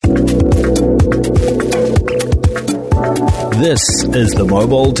This is the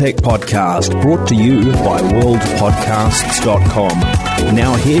Mobile Tech Podcast, brought to you by worldpodcasts.com.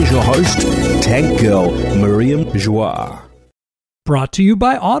 Now here's your host, Tech Girl, Miriam Joie. Brought to you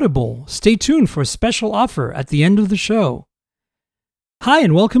by Audible. Stay tuned for a special offer at the end of the show. Hi,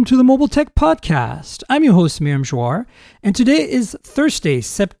 and welcome to the Mobile Tech Podcast. I'm your host, Miriam Joie, and today is Thursday,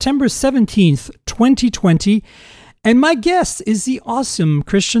 September 17th, 2020, and my guest is the awesome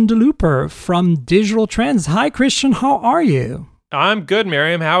Christian DeLooper from Digital Trends. Hi, Christian. How are you? I'm good,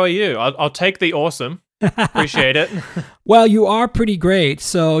 Miriam. How are you? I'll take the awesome. Appreciate it. Well, you are pretty great,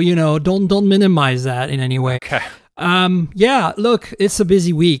 so don't minimize that in any way. Okay. Yeah, look, it's a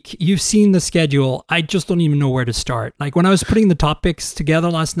busy week. You've seen the schedule. I just don't even know where to start. Like when I was putting the topics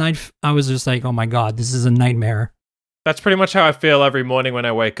together last night, I was just like, oh my God, this is a nightmare. That's pretty much how I feel every morning when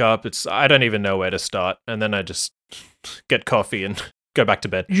I wake up. I don't even know where to start. And then I just get coffee and go back to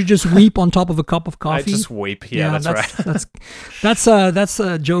bed. You just weep on top of a cup of coffee? I just weep. Yeah, that's right. That's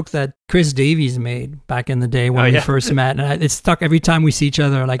a joke that Chris Davies made back in the day when we first met. And it's stuck every time we see each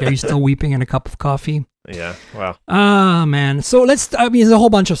other. Like, are you still weeping in a cup of coffee? Yeah, wow. Ah, man. So there's a whole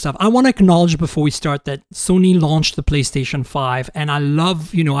bunch of stuff. I want to acknowledge before we start that Sony launched the PlayStation 5, and I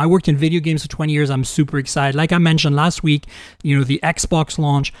love, I worked in video games for 20 years. I'm super excited. Like I mentioned last week, the Xbox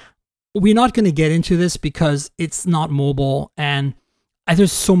launch. We're not going to get into this because it's not mobile, and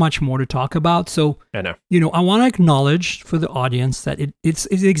there's so much more to talk about. So, I know. I want to acknowledge for the audience that it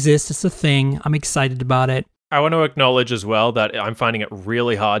exists. It's a thing. I'm excited about it. I want to acknowledge as well that I'm finding it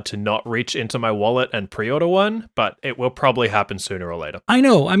really hard to not reach into my wallet and pre-order one, but it will probably happen sooner or later. I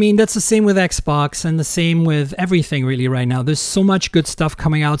know. I mean, that's the same with Xbox and the same with everything really right now. There's so much good stuff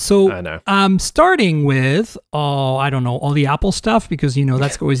coming out. So I know. Starting with, all the Apple stuff, because,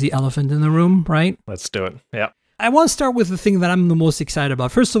 that's always the elephant in the room, right? Let's do it. Yeah. I want to start with the thing that I'm the most excited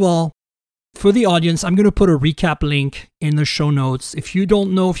about. First of all, for the audience, I'm going to put a recap link in the show notes. If you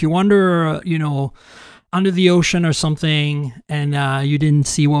don't know, if you wonder, under the ocean or something, and you didn't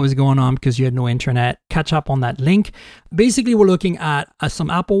see what was going on because you had no internet, catch up on that link. Basically, we're looking at some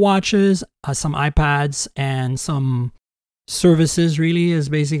Apple Watches, some iPads, and some services, really, is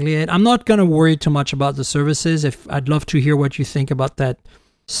basically it. I'm not going to worry too much about the services. I'd love to hear what you think about that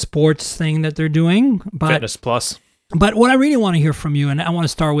sports thing that they're doing. Fitness Plus. But what I really want to hear from you, and I want to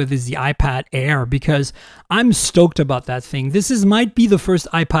start with, is the iPad Air, because I'm stoked about that thing. This might be the first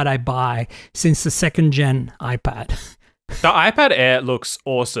iPad I buy since the second gen iPad. The iPad Air looks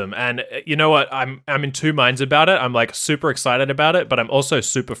awesome, and you know what? I'm in two minds about it. I'm like super excited about it, but I'm also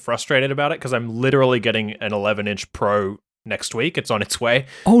super frustrated about it because I'm literally getting an 11-inch Pro next week. It's on its way.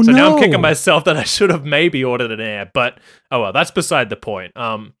 Oh, so no. Now I'm kicking myself that I should have maybe ordered an Air, but oh well, that's beside the point.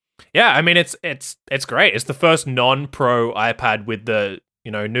 Yeah, I mean, it's great. It's the first non-Pro iPad with the,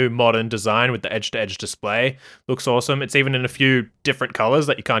 new modern design with the edge-to-edge display. Looks awesome. It's even in a few different colors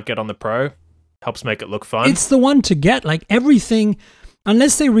that you can't get on the Pro. Helps make it look fun. It's the one to get. Like everything,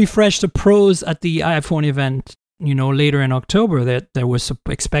 unless they refresh the Pros at the iPhone event, later in October that they were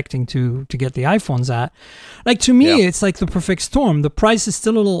expecting to get the iPhones at. Like, to me, It's like the perfect storm. The price is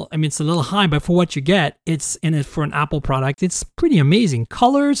still it's a little high, but for what you get, it's in it for an Apple product. It's pretty amazing.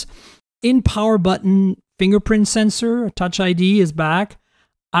 Colors, in-power button, fingerprint sensor, Touch ID is back.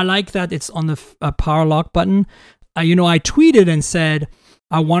 I like that it's on the power lock button. I tweeted and said,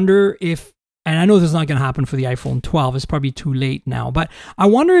 I wonder if, and I know this is not going to happen for the iPhone 12. It's probably too late now. But I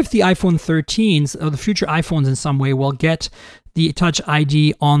wonder if the iPhone 13s or the future iPhones in some way will get the Touch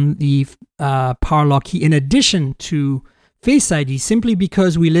ID on the power lock key in addition to Face ID, simply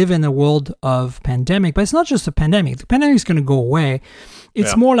because we live in a world of pandemic. But it's not just a pandemic. The pandemic is going to go away.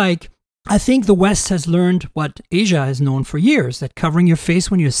 It's more like, I think the West has learned what Asia has known for years, that covering your face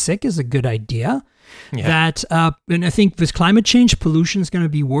when you're sick is a good idea. Yeah. And I think with climate change, pollution is going to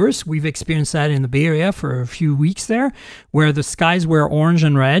be worse. We've experienced that in the Bay Area for a few weeks there, where the skies were orange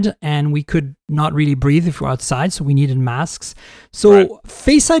and red, and we could not really breathe if we're outside, so we needed masks. So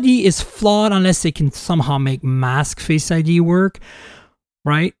Face ID is flawed unless they can somehow make mask Face ID work,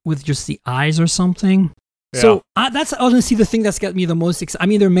 right, with just the eyes or something. Yeah. So that's honestly the thing that's got me the most excited. I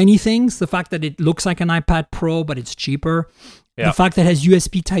mean, there are many things. The fact that it looks like an iPad Pro, but it's cheaper. Yeah. The fact that it has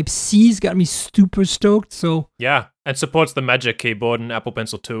USB Type-C's got me super stoked. So yeah, and supports the Magic Keyboard and Apple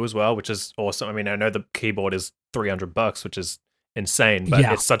Pencil 2 as well, which is awesome. I mean, I know the keyboard is $300, which is insane, but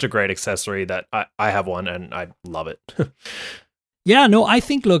it's such a great accessory that I have one and I love it. Yeah, no, I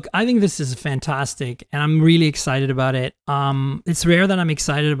think this is fantastic, and I'm really excited about it. It's rare that I'm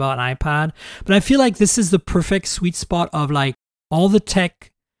excited about an iPad, but I feel like this is the perfect sweet spot of like all the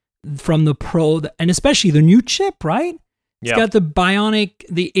tech from the Pro, and especially the new chip, right? It's got the Bionic,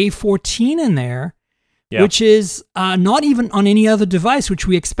 the A14 in there, which is not even on any other device, which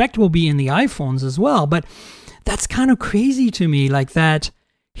we expect will be in the iPhones as well. But that's kind of crazy to me, like that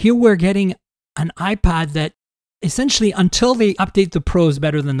here we're getting an iPad that essentially, until they update the Pro, is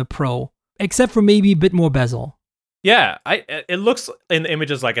better than the Pro, except for maybe a bit more bezel. Yeah, it looks in the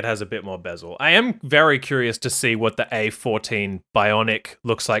images like it has a bit more bezel. I am very curious to see what the A14 Bionic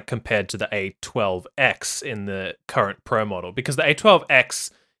looks like compared to the A12X in the current Pro model, because the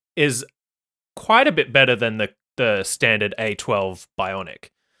A12X is quite a bit better than the standard A12 Bionic.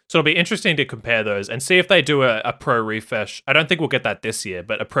 So it'll be interesting to compare those and see if they do a Pro refresh. I don't think we'll get that this year,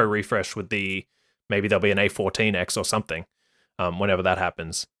 but a Pro refresh with maybe there'll be an A14X or something whenever that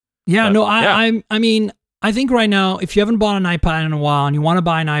happens. Yeah, I mean, I think right now, if you haven't bought an iPad in a while and you want to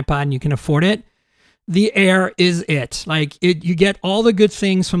buy an iPad and you can afford it, the Air is it. Like, you get all the good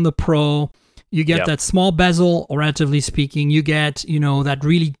things from the Pro. You get that small bezel, relatively speaking. You get, that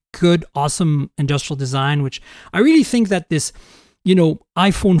really good, awesome industrial design, which I really think that this,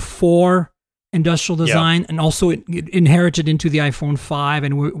 iPhone 4 industrial design and also it inherited into the iPhone 5,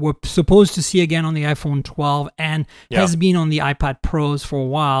 and we're supposed to see again on the iPhone 12 and has been on the iPad Pros for a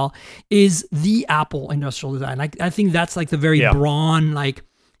while, is the Apple industrial design. Like, I think that's like the very brawn, like,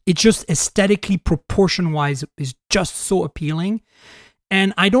 it just aesthetically, proportion wise, is just so appealing.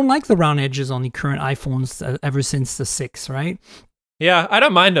 And I don't like the round edges on the current iPhones ever since the 6, right? Yeah, I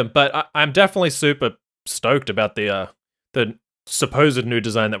don't mind them, but I'm definitely super stoked about the supposed new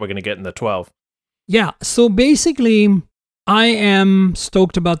design that we're going to get in the 12. Yeah, so basically, I am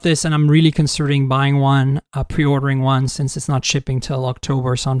stoked about this, and I'm really considering buying one, pre-ordering one, since it's not shipping till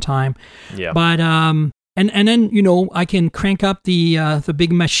October sometime. Yeah. But and then I can crank up the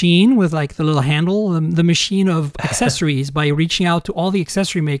big machine with like the little handle, the machine of accessories, by reaching out to all the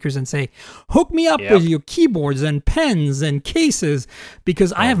accessory makers and say, hook me up with your keyboards and pens and cases,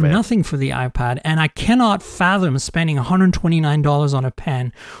 because I have nothing for the iPad, and I cannot fathom spending $129 on a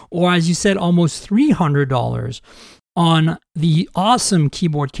pen, or as you said, almost $300 on the awesome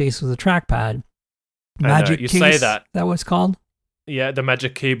keyboard case with a trackpad. Magic you case, say that. That was called? Yeah, the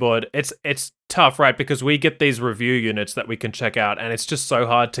Magic Keyboard. It's tough, right? Because we get these review units that we can check out, and it's just so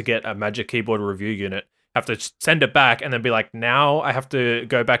hard to get a Magic Keyboard review unit. Have to send it back and then be like, now I have to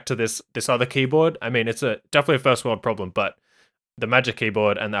go back to this other keyboard. I mean, it's definitely a first world problem, but the Magic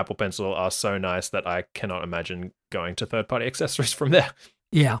Keyboard and the Apple Pencil are so nice that I cannot imagine going to third-party accessories from there.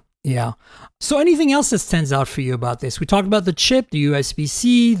 Yeah. So anything else that stands out for you about this? We talked about the chip, the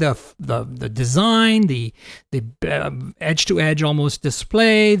USB-C, the design, the edge-to-edge almost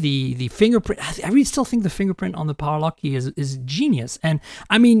display, the fingerprint. I really still think the fingerprint on the power lock key is genius. And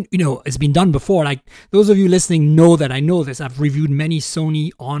I mean, it's been done before. Like, those of you listening know that I know this. I've reviewed many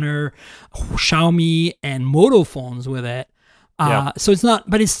Sony, Honor, Xiaomi, and Moto phones with it. So it's not,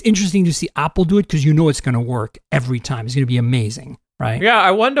 but it's interesting to see Apple do it, because it's going to work every time. It's going to be amazing. Right. Yeah,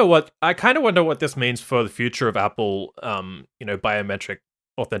 I kind of wonder what this means for the future of Apple, biometric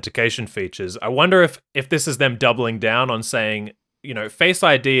authentication features. I wonder if this is them doubling down on saying, Face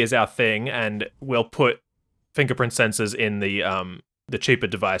ID is our thing, and we'll put fingerprint sensors in the cheaper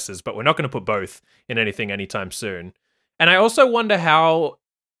devices, but we're not going to put both in anything anytime soon. And I also wonder how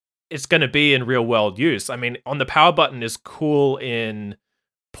it's going to be in real world use. I mean, on the power button is cool in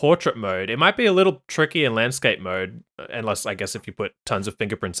portrait mode. It might be a little tricky in landscape mode, unless, I guess, if you put tons of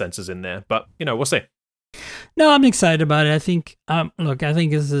fingerprint sensors in there. But we'll see. No, I'm excited about it. I think, look, I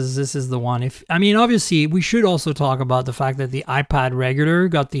think this is the one. Obviously, we should also talk about the fact that the iPad regular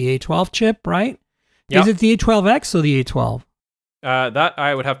got the A12 chip, right? Yep. Is it the A12X or the A12? That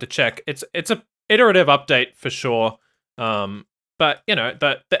I would have to check. It's a iterative update for sure. But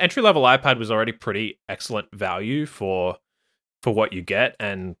the entry level iPad was already pretty excellent value for what you get,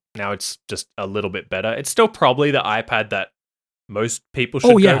 and now it's just a little bit better. It's still probably the iPad that most people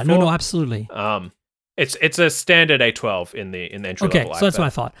should go for. No, absolutely. It's a standard A12 in the entry level iPad. So that's what I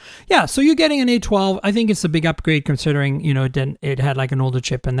thought. Yeah, so you're getting an A12. I think it's a big upgrade, considering it had like an older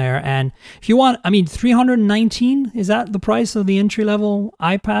chip in there. And if you want, $319, is that the price of the entry level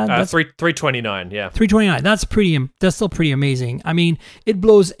iPad? That's $329. Yeah, $329. That's still pretty amazing. I mean, it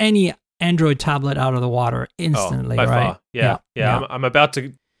blows any Android tablet out of the water instantly, by right? Far. Yeah. I'm about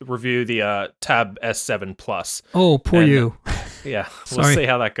to review the Tab S7 Plus. Oh, poor you. Yeah, we'll see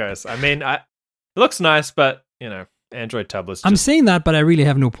how that goes. I mean, it looks nice, but Android tablets. I'm saying that, but I really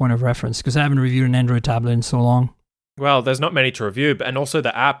have no point of reference, because I haven't reviewed an Android tablet in so long. Well, there's not many to review, and also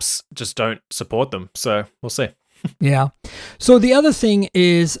the apps just don't support them. So we'll see. Yeah. So the other thing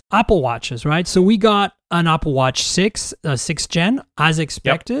is Apple Watches, right? So we got an Apple Watch 6, 6th gen, as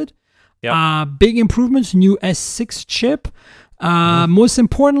expected. Yep. Big improvements, new S6 chip. Most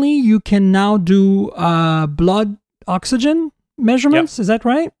importantly, you can now do blood oxygen measurements. Is that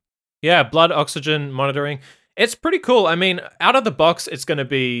right? Yeah, blood oxygen monitoring. It's pretty cool. I mean, out of the box, it's going to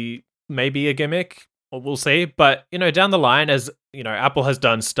be maybe a gimmick. We'll see. But, down the line, as, Apple has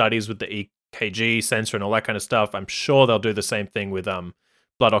done studies with the EKG sensor and all that kind of stuff, I'm sure they'll do the same thing with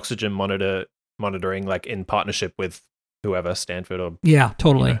blood oxygen monitoring, like in partnership with whoever, Stanford or... Yeah,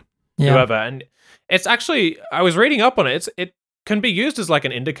 totally. Whoever. And it's actually, I was reading up on it. It can be used as like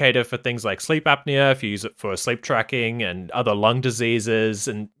an indicator for things like sleep apnea, if you use it for sleep tracking and other lung diseases.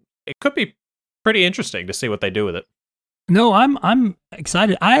 And it could be pretty interesting to see what they do with it. No, I'm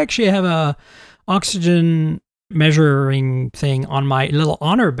excited. I actually have a oxygen measuring thing on my little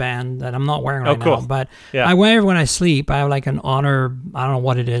Honor band that I'm not wearing right now, but I wear it when I sleep. I have like an Honor, I don't know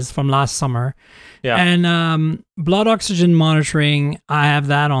what it is, from last summer. Yeah. And blood oxygen monitoring, I have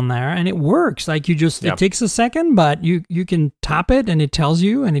that on there, and it works. Like it takes a second, but you can tap it and it tells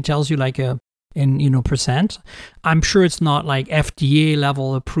you like in percent. I'm sure it's not like FDA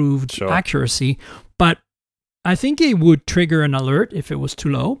level approved accuracy, but I think it would trigger an alert if it was too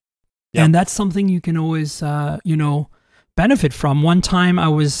low. Yep. And that's something you can always, benefit from. One time I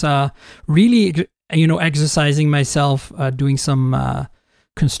was really, exercising myself, doing some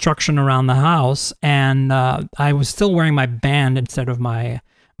construction around the house, and I was still wearing my band instead of my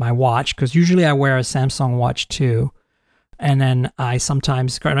watch, because usually I wear a Samsung watch too. And then I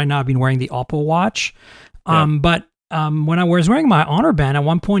sometimes, right now I've been wearing the Oppo watch, but when I was wearing my Honor band, at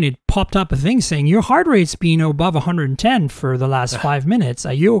one point it popped up a thing saying, your heart rate's been above 110 for the last 5 minutes.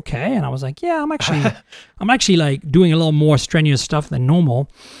 Are you okay? And I was like, yeah, I'm actually like doing a little more strenuous stuff than normal.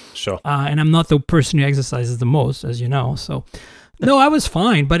 Sure. And I'm not the person who exercises the most, as you know. So no, I was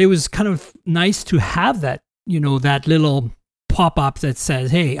fine, but it was kind of nice to have that, that little pop-up that says,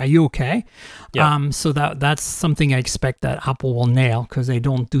 hey, are you okay? Yeah. So that's something I expect that Apple will nail, because they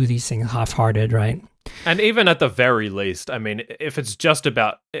don't do these things half-hearted, right? And even at the very least, I mean, if it's just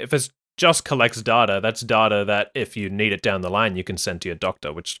collects data, that's data that if you need it down the line, you can send to your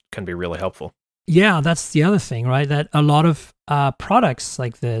doctor, which can be really helpful. Yeah, that's the other thing, right? That a lot of products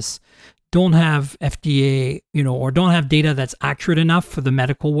like this don't have FDA, or don't have data that's accurate enough for the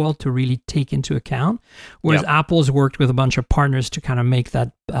medical world to really take into account. Whereas Apple's worked with a bunch of partners to kind of make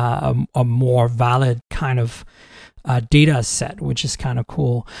that a more valid kind of data set, which is kind of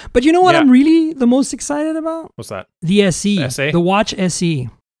cool. But you know what I'm really the most excited about? What's that? The SE. The SE? The Watch SE.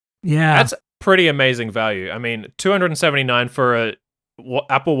 Yeah. That's pretty amazing value. I mean, $279 for a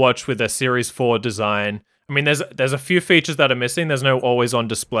Apple Watch with a Series 4 design. I mean, there's a few features that are missing. There's no always-on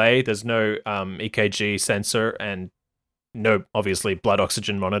display. There's no EKG sensor, and no, obviously, blood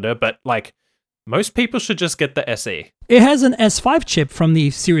oxygen monitor. But, like, most people should just get the SE. It has an S5 chip from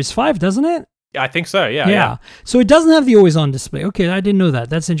the Series 5, doesn't it? I think so, yeah. So it doesn't have the always-on display. Okay, I didn't know that.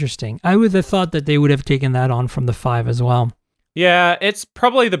 That's interesting. I would have thought that they would have taken that on from the 5 as well. Yeah, it's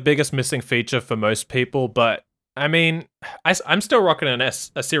probably the biggest missing feature for most people, but I mean, I'm still rocking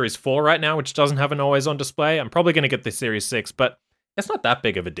a Series 4 right now, which doesn't have an always-on display. I'm probably going to get the Series 6, but it's not that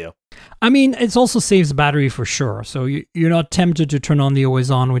big of a deal. I mean, it also saves battery for sure. So you're not tempted to turn on the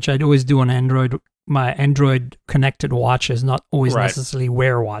always-on, which I'd always do on Android. My Android connected watches, not always necessarily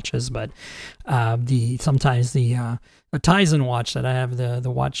Wear watches, but sometimes the Tizen watch that I have,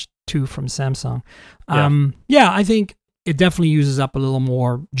 the Watch 2 from Samsung. I think it definitely uses up a little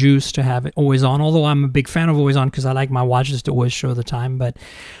more juice to have it always on, although I'm a big fan of always on because I like my watches to always show the time.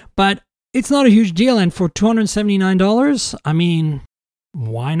 But it's not a huge deal, and for $279, I mean,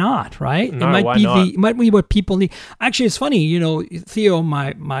 why not, right? No, it might be what people need. Actually, it's funny, Theo,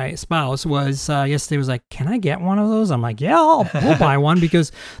 my spouse, was yesterday was like, can I get one of those? I'm like, yeah, we'll buy one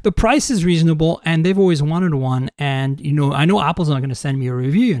because the price is reasonable and they've always wanted one. And, I know Apple's not going to send me a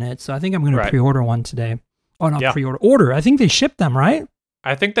review in it, so I think I'm going to pre-order one today. Or not order. I think they ship them, right?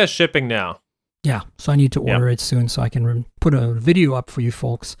 I think they're shipping now. Yeah, so I need to order it soon so I can put a video up for you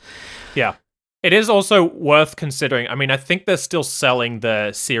folks. Yeah. It is also worth considering. I mean, I think they're still selling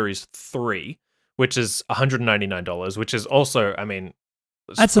the Series 3, which is $199, which is also, I mean,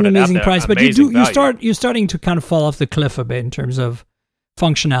 that's an amazing price. But you're starting to kind of fall off the cliff a bit in terms of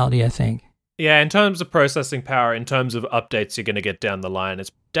functionality, I think. Yeah, in terms of processing power, in terms of updates you're going to get down the line,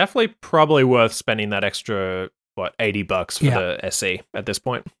 it's definitely probably worth spending that extra, $80 for the SE at this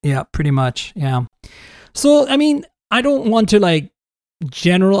point. Yeah, pretty much. Yeah. So, I mean, I don't want to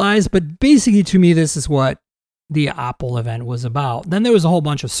generalize, but basically to me, this is what the Apple event was about. Then there was a whole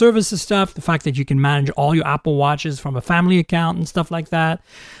bunch of services stuff, the fact that you can manage all your Apple Watches from a family account and stuff like that.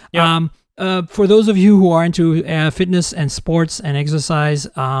 Yeah. for those of you who are into fitness and sports and exercise,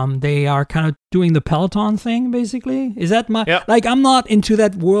 they are kind of doing the Peloton thing, basically. Is that like, I'm not into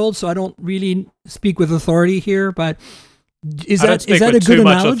that world, so I don't really speak with authority here, but is that a good analogy? Too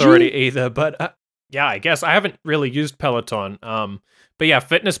much authority either, but yeah, I guess I haven't really used Peloton. But yeah,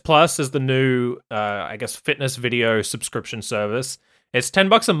 Fitness Plus is the new, I guess, fitness video subscription service. It's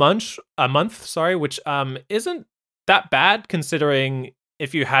 $10 a month, sorry, which isn't that bad considering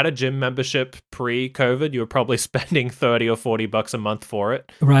if you had a gym membership pre-COVID, you were probably spending $30 or $40 a month for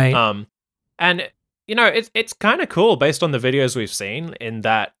it. Right. And you know, it's kind of cool based on the videos we've seen in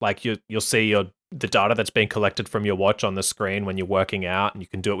that, like, you'll see the data that's being collected from your watch on the screen when you're working out, and you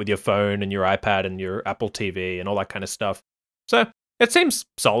can do it with your phone and your iPad and your Apple TV and all that kind of stuff. So it seems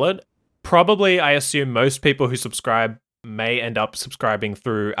solid. Probably, I assume most people who subscribe may end up subscribing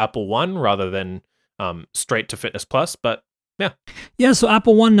through Apple One rather than straight to Fitness Plus, but yeah. Yeah, so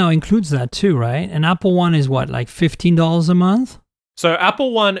Apple One now includes that too, right? And Apple One is what, like $15 a month? So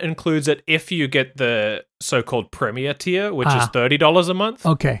Apple One includes it if you get the so-called Premier tier, which is $30 a month.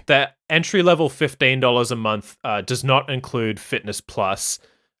 Okay. The entry-level $15 a month does not include Fitness Plus.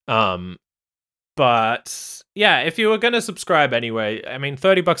 But yeah, if you were going to subscribe anyway, I mean,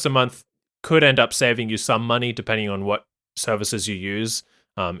 $30 a month could end up saving you some money depending on what services you use.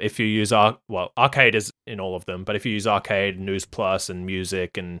 If you use Arcade is in all of them, but if you use Arcade, News Plus, and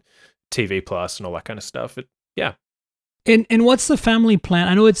Music, and TV Plus, and all that kind of stuff, yeah. And what's the family plan?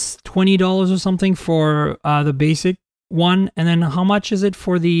 I know it's $20 or something for the basic one, and then how much is it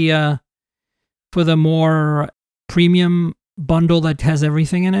for the more premium bundle that has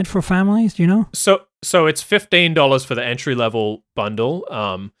everything in it for families? Do you know? So it's $15 for the entry level bundle,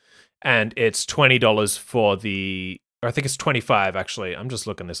 and it's $20 for the. Or I think it's $25 actually. I'm just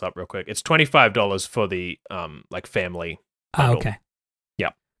looking this up real quick. It's $25 for the like family bundle. Okay.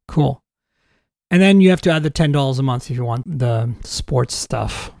 Yeah. Cool. And then you have to add the $10 a month if you want the sports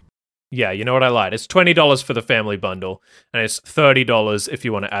stuff. Yeah, you know what, I lied. It's $20 for the family bundle, and it's $30 if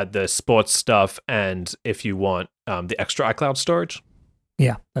you want to add the sports stuff and if you want the extra iCloud storage.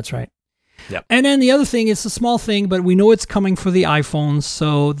 Yeah, that's right. Yeah. And then the other thing, it's a small thing, but we know it's coming for the iPhones.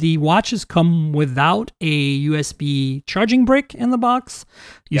 So the watches come without a USB charging brick in the box.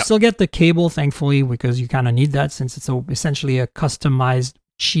 You still get the cable, thankfully, because you kind of need that since it's essentially a customized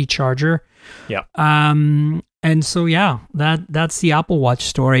Qi charger. Yeah. And so, yeah, that's the Apple Watch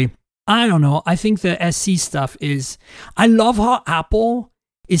story. I don't know. I think the SE stuff I love how Apple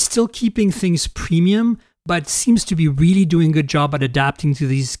is still keeping things premium, but seems to be really doing a good job at adapting to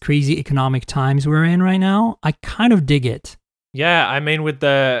these crazy economic times we're in right now. I kind of dig it. Yeah, I mean, with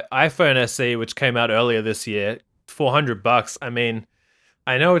the iPhone SE, which came out earlier this year, $400. I mean,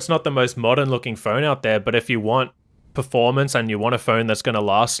 I know it's not the most modern looking phone out there, but if you want performance and you want a phone that's going to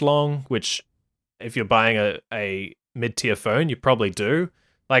last long, which if you're buying a mid-tier phone, you probably do,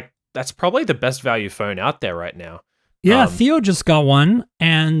 like, that's probably the best value phone out there right now. Yeah, Theo just got one,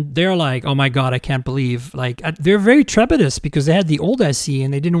 and they're like, oh my God, I can't believe. Like, they're very trepidous because they had the old SE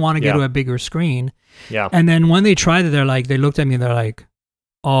and they didn't want to go to a bigger screen. Yeah. And then when they tried it, they looked at me and they're like,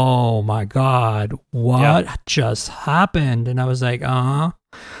 oh my God, what just happened? And I was like,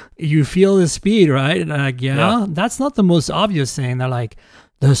 you feel the speed, right? And they're like, yeah, that's not the most obvious thing. They're like,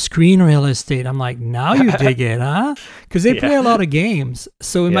 the screen real estate. I'm like, now you dig it, huh? Because they play a lot of games.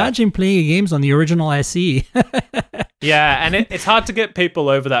 So imagine playing games on the original SE. Yeah, and it's hard to get people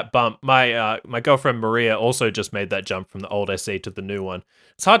over that bump. My girlfriend Maria also just made that jump from the old SE to the new one.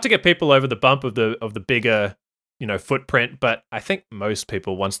 It's hard to get people over the bump of the bigger, footprint. But I think most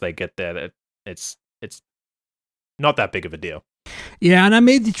people, once they get there, it's not that big of a deal. Yeah, and I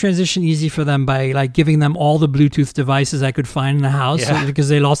made the transition easy for them by like giving them all the Bluetooth devices I could find in the house because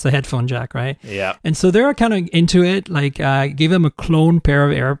they lost the headphone jack, right? Yeah. And so they're kind of into it. Like, gave them a clone pair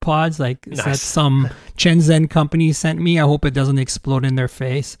of AirPods, like that some Shenzhen company sent me. I hope it doesn't explode in their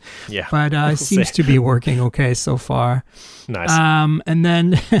face. Yeah. But it seems to be working okay so far. Nice. And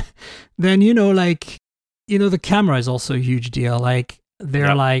then the camera is also a huge deal. Like,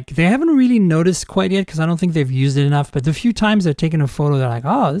 they're like, they haven't really noticed quite yet because I don't think they've used it enough. But the few times they've taken a photo, they're like,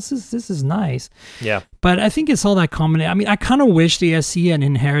 oh, this is nice. Yeah. But I think it's all that common. I mean, I kind of wish the SE had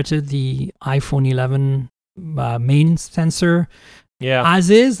inherited the iPhone 11 main sensor as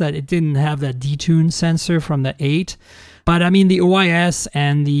is, that it didn't have that detune sensor from the 8. But I mean, the OIS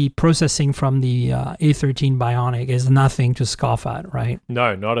and the processing from the A13 Bionic is nothing to scoff at, right?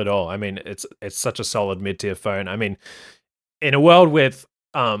 No, not at all. I mean, it's such a solid mid-tier phone. I mean, in a world with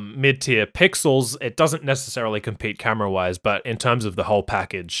mid-tier pixels, it doesn't necessarily compete camera-wise, but in terms of the whole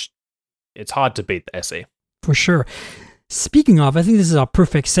package, it's hard to beat the SE. For sure. Speaking of, I think this is our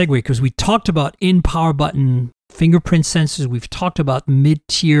perfect segue because we talked about in-power button fingerprint sensors. We've talked about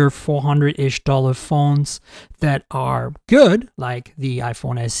mid-tier $400-ish phones that are good, like the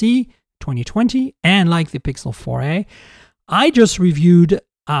iPhone SE 2020 and like the Pixel 4a. I just reviewed,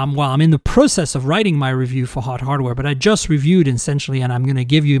 I'm in the process of writing my review for Hot Hardware, but I just reviewed essentially, and I'm going to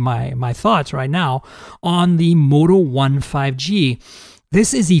give you my thoughts right now on the Moto One 5G.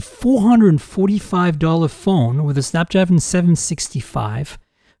 This is a $445 phone with a Snapdragon 765,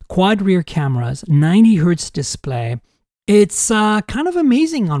 quad rear cameras, 90 hertz display. It's kind of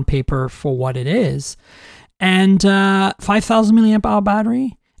amazing on paper for what it is. And 5,000 milliamp hour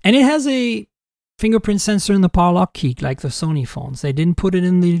battery. And it has a fingerprint sensor in the power lock key like the Sony phones. They didn't put it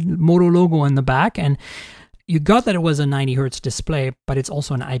in the Moto logo in the back. And you got that it was a 90 hertz display, but it's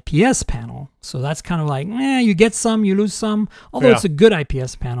also an IPS panel. So that's kind of like, you get some, you lose some, although it's a good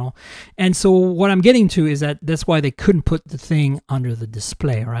IPS panel. And so what I'm getting to is that's why they couldn't put the thing under the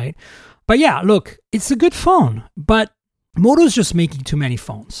display, right? But yeah, look, it's a good phone, but Moto's just making too many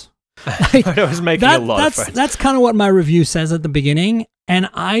phones. Like, Moto is making a lot of phones. That's kind of what my review says at the beginning, and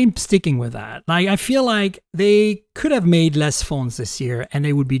I'm sticking with that. Like, I feel like they could have made less phones this year, and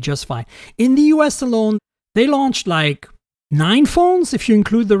they would be just fine. In the US alone, they launched like 9 phones, if you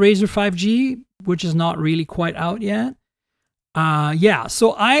include the Razr 5G, which is not really quite out yet.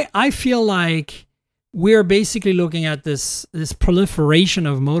 So I feel like we're basically looking at this proliferation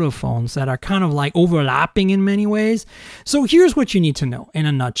of Moto phones that are kind of like overlapping in many ways. So here's what you need to know in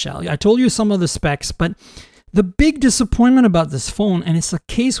a nutshell. I told you some of the specs, but the big disappointment about this phone, and it's a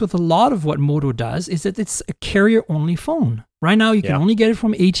case with a lot of what Moto does, is that it's a carrier-only phone. Right now, you can only get it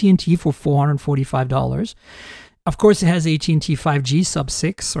from AT&T for $445. Of course, it has AT&T 5G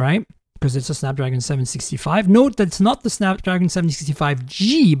sub-6, right? Because it's a Snapdragon 765. Note that it's not the Snapdragon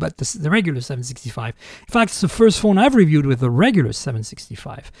 765G, but the regular 765. In fact, it's the first phone I've reviewed with the regular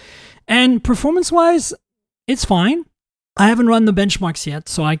 765. And performance-wise, it's fine. I haven't run the benchmarks yet,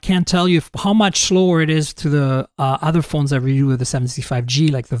 so I can't tell you how much slower it is to the other phones I've reviewed with the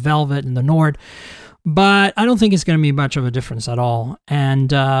 765G, like the Velvet and the Nord. But I don't think it's going to be much of a difference at all.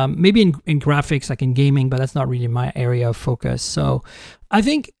 And maybe in graphics, like in gaming, but that's not really my area of focus. So I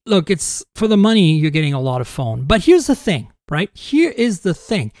think, look, it's for the money, you're getting a lot of phone. But here's the thing, right? Here is the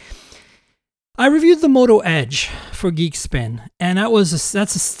thing. I reviewed the Moto Edge for Geekspin, and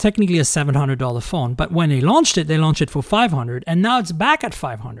that's technically a $700 phone. But when they launched it for $500, and now it's back at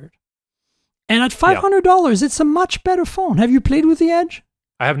 $500. And at $500, it's a much better phone. Have you played with the Edge?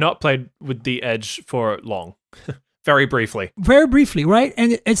 I have not played with the Edge for long. Very briefly. Very briefly, right?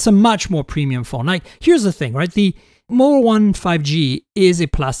 And it's a much more premium phone. Like, here's the thing, right? The Moto One 5G is a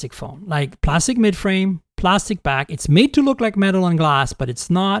plastic phone. Like, plastic mid-frame, plastic back. It's made to look like metal and glass, but it's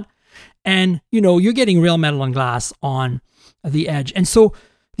not. And, you're getting real metal and glass on the Edge. And so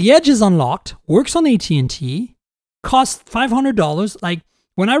the Edge is unlocked, works on AT&T, costs $500. Like,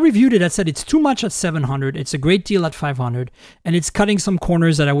 when I reviewed it, I said it's too much at $700. It's a great deal at $500, and it's cutting some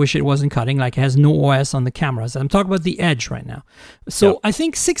corners that I wish it wasn't cutting. Like, it has no OS on the cameras. I'm talking about the Edge right now. So I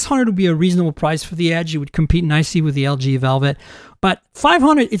think $600 would be a reasonable price for the Edge. It would compete nicely with the LG Velvet, but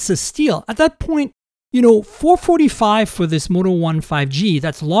 $500, it's a steal. At that point, $445 for this Moto One 5G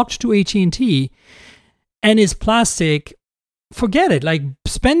that's locked to AT&T and is plastic. Forget it. Like,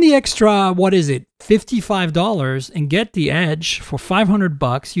 spend the extra, $55 and get the Edge for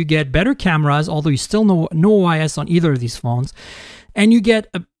 $500. You get better cameras, although you still no OIS on either of these phones. And you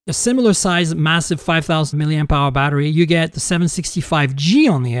get a similar size, massive 5,000 milliamp hour battery. You get the 765G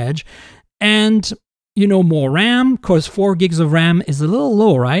on the Edge. And, more RAM, because 4 gigs of RAM is a little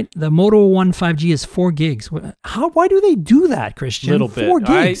low, right? The Moto One 5G is 4 gigs. Why do they do that, Christian? Little bit. 4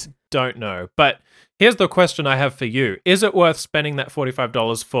 gigs. I don't know. But here's the question I have for you. Is it worth spending that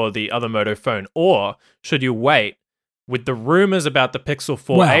 $45 for the other Moto phone? Or should you wait with the rumors about the Pixel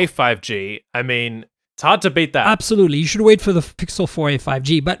 4a 5G? I mean, it's hard to beat that. Absolutely. You should wait for the Pixel 4a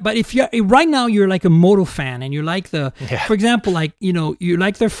 5G. But if you're right now, you're like a Moto fan and you like for example, like, you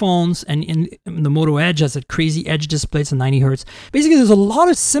like their phones, and in the Moto Edge has a crazy Edge display. It's a 90 hertz. Basically, there's a lot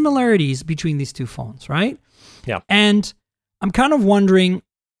of similarities between these two phones, right? Yeah. And I'm kind of wondering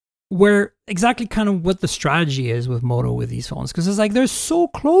where exactly kind of what the strategy is with Moto with these phones, because it's like they're so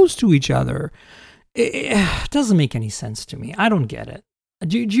close to each other. It doesn't make any sense to me. I don't get it.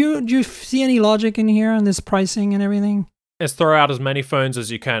 Do you see any logic in here on this pricing and everything? It's throw out as many phones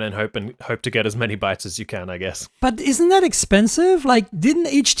as you can and hope to get as many bites as you can, I guess. But isn't that expensive? Like, didn't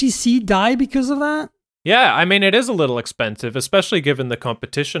HTC die because of that? Yeah, I mean, it is a little expensive, especially given the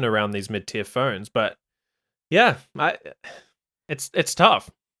competition around these mid-tier phones. But yeah, it's tough.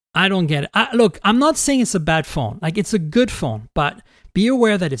 I don't get it. Look, I'm not saying it's a bad phone. Like, it's a good phone, but be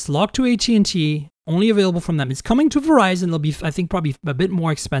aware that it's locked to AT&T, only available from them. It's coming to Verizon. It'll be, I think, probably a bit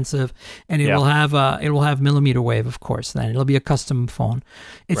more expensive, and it will have millimeter wave, of course. Then it'll be a custom phone.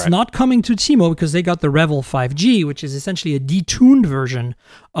 It's not coming to T-Mobile because they got the Revel 5G, which is essentially a detuned version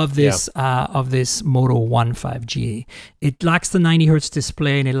of this Moto One 5G. It lacks the 90 hertz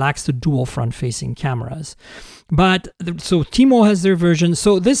display and it lacks the dual front-facing cameras. But so T-Mobile has their version.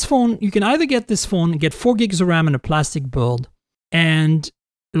 So this phone, you can either get this phone, get 4 gigs of RAM in a plastic build, and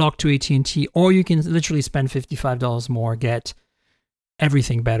locked to AT&T, or you can literally spend $55 more, get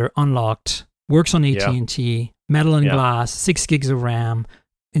everything better, unlocked, works on AT&T, metal and glass, 6 gigs of RAM.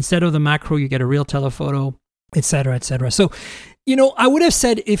 Instead of the macro, you get a real telephoto, etc., etc. So, I would have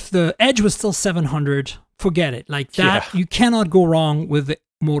said if the Edge was still $700, forget it. Like that, you cannot go wrong with the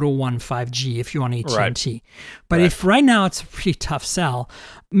Moto One 5G if you're on AT&T. Right. But if right now it's a pretty tough sell,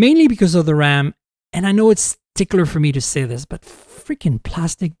 mainly because of the RAM, and I know it's stickler for me to say this, but freaking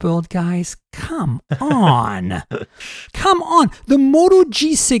plastic build, guys, come on. Come on. The Moto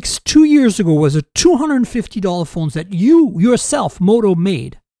G6 2 years ago was a $250 phone that you yourself, Moto,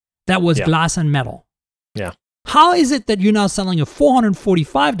 made that was glass and metal. Yeah. How is it that you're now selling a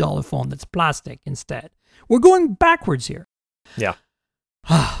 $445 phone that's plastic instead? We're going backwards here. Yeah.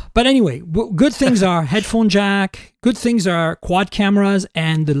 But anyway, good things are headphone jack, good things are quad cameras,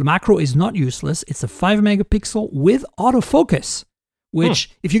 and the macro is not useless. It's a 5 megapixel with autofocus, which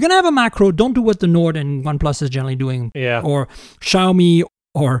if you're going to have a macro, don't do what the Nord and OnePlus is generally doing, or Xiaomi,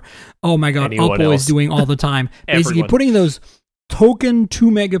 or, oh my God, Oppo is doing all the time. Basically putting those token 2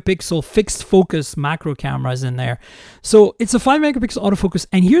 megapixel fixed focus macro cameras in there. So it's a 5 megapixel autofocus.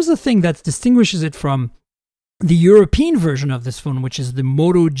 And here's the thing that distinguishes it from the European version of this phone, which is the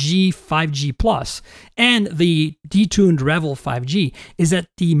Moto G 5G Plus and the detuned Revel 5G, is that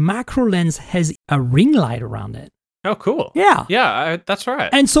the macro lens has a ring light around it. Oh, cool. Yeah. Yeah, that's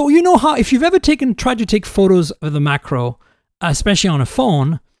right. And so how, if you've ever tried to take photos of the macro, especially on a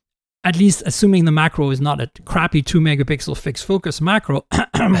phone, at least assuming the macro is not a crappy 2 megapixel fixed focus macro,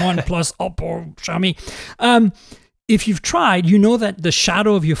 OnePlus, Oppo, Xiaomi, if you've tried, you know that the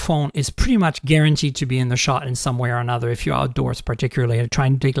shadow of your phone is pretty much guaranteed to be in the shot in some way or another. If you're outdoors, particularly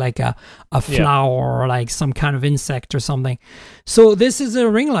trying to take like a flower or like some kind of insect or something. So this is a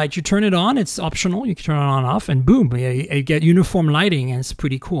ring light. You turn it on. It's optional. You can turn it on and off, and boom, you get uniform lighting, and it's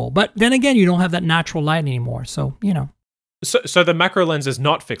pretty cool. But then again, you don't have that natural light anymore. So, So the macro lens is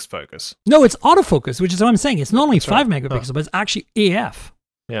not fixed focus? No, it's autofocus, which is what I'm saying. It's not only 5 megapixels, but it's actually AF.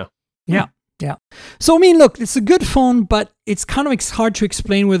 Yeah. Yeah. Yeah. So, look, it's a good phone, but it's kind of hard to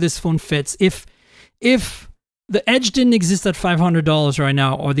explain where this phone fits. If the Edge didn't exist at $500 right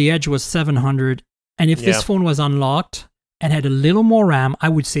now, or the Edge was $700, and if this phone was unlocked and had a little more RAM, I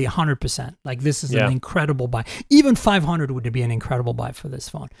would say 100%. Like, this is an incredible buy. Even $500 would be an incredible buy for this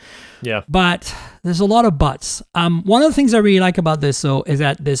phone. Yeah. But there's a lot of buts. One of the things I really like about this, though, is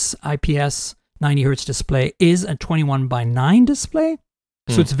that this IPS 90 hertz display is a 21:9 display.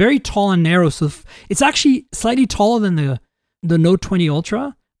 So it's very tall and narrow. So it's actually slightly taller than the Note 20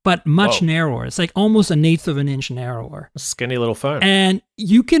 Ultra, but much narrower. It's like almost 1/8 of an inch narrower. A skinny little phone. And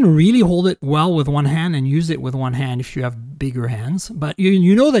you can really hold it well with one hand and use it with one hand if you have bigger hands. But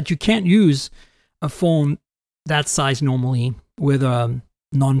you know that you can't use a phone that size normally with a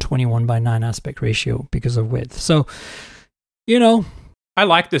non-21:9 aspect ratio because of width. So, I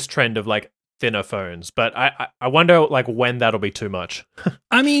like this trend of like thinner phones, but I wonder like when that'll be too much.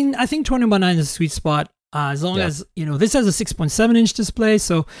 I think 21:9 is a sweet spot. As long as, this has a 6.7 inch display.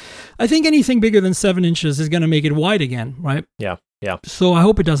 So I think anything bigger than 7 inches is going to make it wide again, right? Yeah. Yeah. So I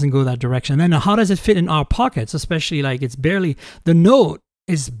hope it doesn't go that direction. Then how does it fit in our pockets? Especially like the Note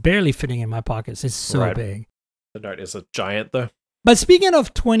is barely fitting in my pockets. It's so big. The Note is a giant though. But speaking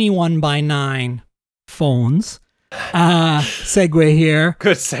of 21:9 phones, segue here.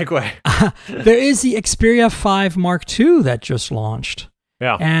 Good segue. There is the Xperia 5 Mark II that just launched.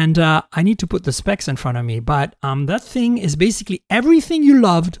 Yeah. And I need to put the specs in front of me, but that thing is basically everything you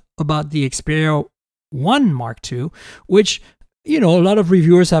loved about the Xperia 1 Mark II, which, a lot of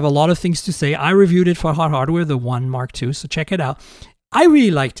reviewers have a lot of things to say. I reviewed it for Hot Hardware, the 1 Mark II, so check it out. I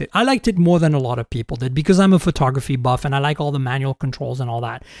really liked it. I liked it more than a lot of people did because I'm a photography buff and I like all the manual controls and all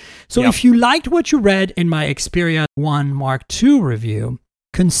that. So if you liked what you read in my Xperia 1 Mark II review,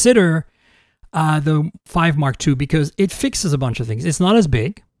 consider the 5 Mark II because it fixes a bunch of things. It's not as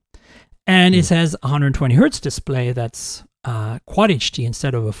big, and it has a 120 hertz display that's Quad HD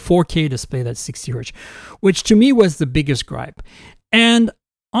instead of a 4K display that's 60 hertz, which to me was the biggest gripe. And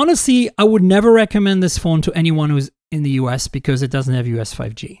honestly, I would never recommend this phone to anyone who's in the US because it doesn't have US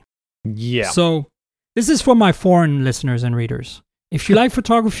 5G. Yeah. So this is for my foreign listeners and readers. If you like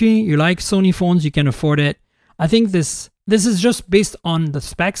photography, you like Sony phones, you can afford it. I think this is just based on the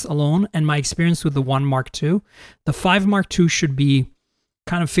specs alone and my experience with the One Mark II. The 5 Mark II should be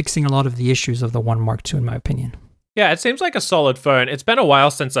kind of fixing a lot of the issues of the One Mark II, in my opinion. Yeah, it seems like a solid phone. It's been a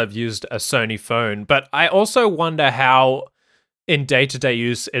while since I've used a Sony phone, but I also wonder how in day-to-day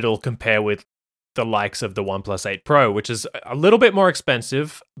use it'll compare with the likes of the OnePlus 8 Pro, which is a little bit more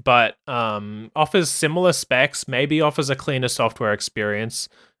expensive, but offers similar specs, maybe offers a cleaner software experience.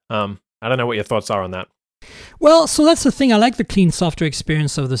 I don't know what your thoughts are on that. Well, so that's the thing. I like the clean software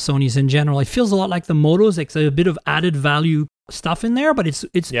experience of the Sonys in general. It feels a lot like the Motos. It's a bit of added value stuff in there, but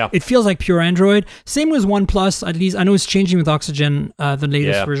it feels like pure Android. Same with OnePlus, at least. I know it's changing with Oxygen, the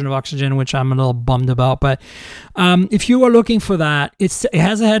latest version of Oxygen, which I'm a little bummed about. But if you are looking for that, it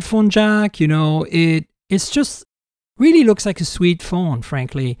has a headphone jack. It's just really looks like a sweet phone,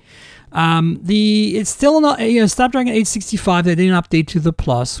 frankly. It's still not Snapdragon 865. They didn't update to the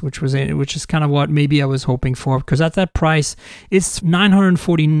Plus, which is kind of what maybe I was hoping for, because at that price, it's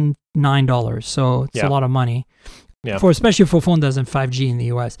 $949. So it's a lot of money. Yeah. Especially for a phone that doesn't 5G in the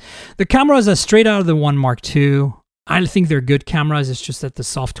US. The cameras are straight out of the One Mark II. I think they're good cameras. It's just that the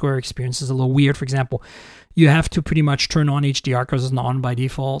software experience is a little weird. For example, you have to pretty much turn on HDR because it's not on by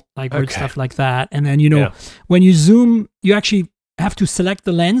default, weird stuff like that. And then, when you zoom, you actually have to select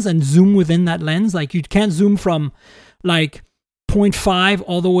the lens and zoom within that lens. Like you can't zoom from 0.5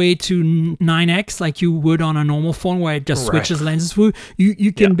 all the way to 9x like you would on a normal phone where it just switches lenses for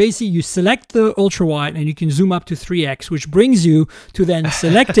you can basically you select the ultra wide and you can zoom up to 3x, which brings you to then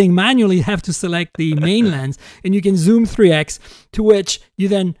selecting manually have to select the main lens, and you can zoom 3x, to which you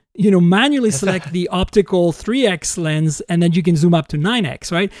then manually select the optical 3x lens, and then you can zoom up to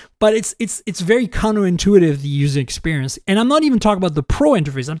 9x, right? But it's very counterintuitive, the user experience. And I'm not even talking about the pro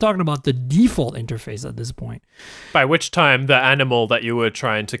interface. I'm talking about the default interface at this point. By which time the animal that you were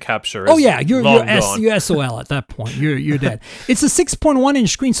trying to capture is you're SOL at that point. You're dead. It's a 6.1-inch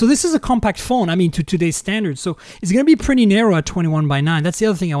screen, so this is a compact phone, to today's standards. So it's going to be pretty narrow at 21:9. That's the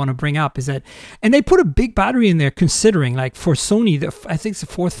other thing I want to bring up is that, and they put a big battery in there considering, for Sony, I think it's a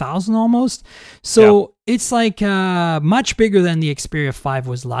 4,000 almost. So it's much bigger than the Xperia 5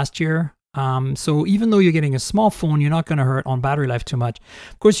 was last year. So even though you're getting a small phone, you're not going to hurt on battery life too much.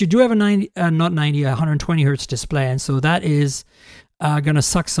 Of course, you do have a 120 hertz display, and so that is going to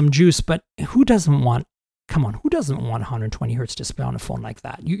suck some juice. But who doesn't want 120 hertz display on a phone like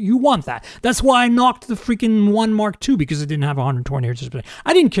that? You want that. That's why I knocked the freaking One Mark II, because it didn't have a 120 hertz display.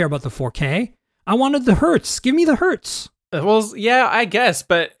 I didn't care about the 4K. I wanted the hertz. Give me the hertz. Well, yeah, I guess,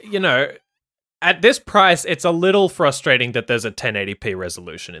 but at this price, it's a little frustrating that there's a 1080p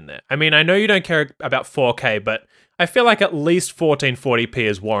resolution in there. I know you don't care about 4K, but I feel like at least 1440p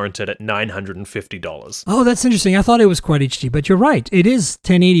is warranted at $950. Oh, that's interesting. I thought it was quite HD, but you're right. It is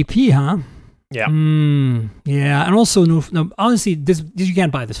 1080p, huh? Yeah. Yeah, and also no. Honestly, you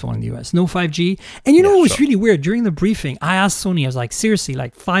can't buy this phone in the US. No 5G. And what was really weird? During the briefing, I asked Sony, I was like, seriously,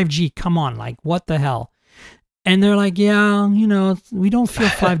 5G, come on, what the hell? And they're like, yeah, we don't feel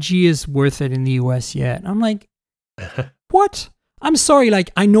 5G is worth it in the US yet. And I'm like, what? I'm sorry,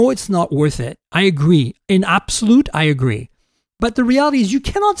 I know it's not worth it. I agree. In absolute, I agree. But the reality is you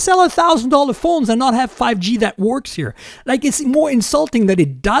cannot sell $1,000 phones and not have 5G that works here. It's more insulting that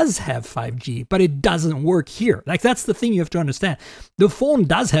it does have 5G, but it doesn't work here. That's the thing you have to understand. The phone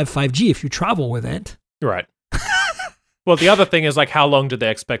does have 5G if you travel with it. Right. Well, the other thing is how long do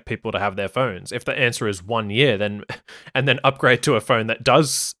they expect people to have their phones? If the answer is 1 year, then upgrade to a phone that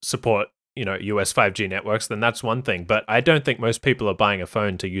does support, US 5G networks, then that's one thing. But I don't think most people are buying a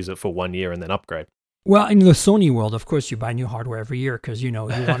phone to use it for 1 year and then upgrade. Well, in the Sony world, of course, you buy new hardware every year because, you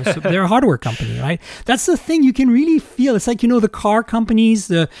want to, they're a hardware company, right? That's the thing you can really feel. It's the car companies,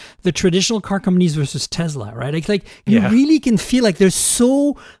 the traditional car companies versus Tesla, right? You really can feel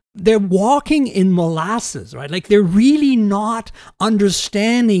they're walking in molasses, right? They're really not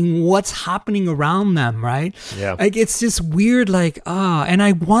understanding what's happening around them, right? Yeah. It's just weird, and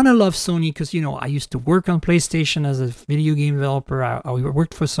I want to love Sony because, I used to work on PlayStation as a video game developer. I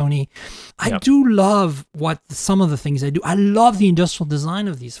worked for Sony. I do love some of the things they do. I love the industrial design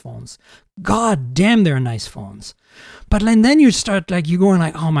of these phones. God damn, they're nice phones. But then you start you're going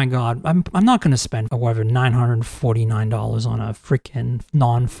oh my God, I'm not going to spend $949 on a freaking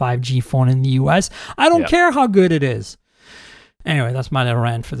non-5G phone in the US. I don't care how good it is. Anyway, that's my little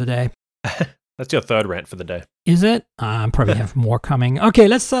rant for the day. That's your third rant for the day. Is it? I probably have more coming. Okay,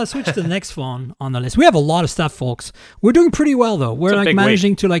 let's switch to the next phone on the list. We have a lot of stuff, folks. We're doing pretty well, though. We're like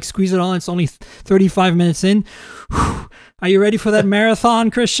managing to like squeeze it all. It's only 35 minutes in. Whew. Are you ready for that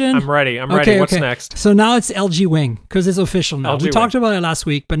marathon, Christian? I'm ready. Okay, what's next? So now it's LG Wing, because it's official now. We talked about it last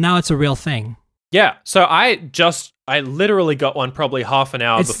week, but now it's a real thing. Yeah, so I literally got one probably half an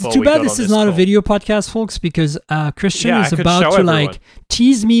hour before we got on this It's too bad this is not a video podcast, folks, because Christian is about to everyone.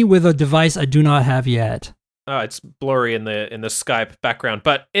 Tease me with a device I do not have yet. Oh, it's blurry in the Skype background,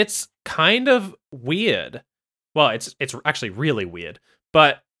 but it's kind of weird. Well, it's actually really weird,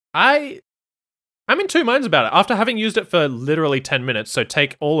 but I'm in two minds about it. After having used it for literally 10 minutes, so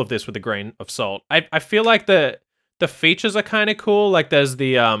take all of this with a grain of salt. I feel like the features are kind of cool. Like there's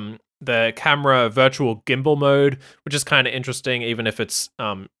the camera virtual gimbal mode, which is kind of interesting, even if it's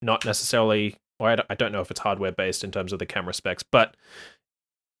not necessarily, or I don't know if it's hardware based in terms of the camera specs. But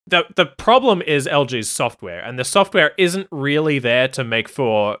the problem is LG's software, and the software isn't really there to make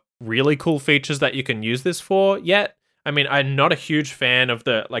for really cool features that you can use this for yet. I mean, I'm not a huge fan of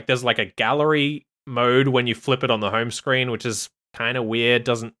there's like a gallery mode when you flip it on the home screen, which is kind of weird.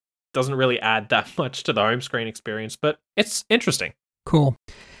 Doesn't really add that much to the home screen experience, but it's interesting. Cool.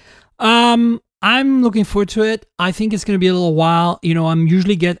 I'm looking forward to it. I think it's going to be a little while. You know, I'm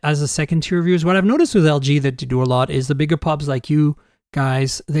usually get as a second tier reviews. What I've noticed with LG that they do a lot is the bigger pubs like you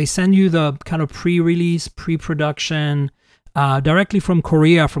guys, they send you the kind of pre-release, pre-production, directly from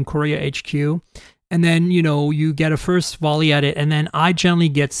Korea HQ. And then, you know, you get a first volley at it. And then I generally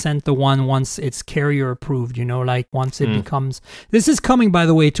get sent the one once it's carrier approved, you know, like once it becomes, this is coming, by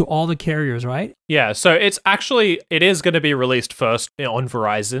the way, to all the carriers, right? Yeah. So it is going to be released first on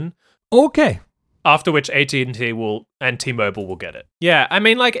Verizon. Okay. After which AT&T and T-Mobile will get it. Yeah, I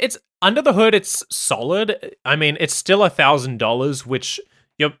mean, like, it's under the hood, it's solid. I mean, it's still $1,000, which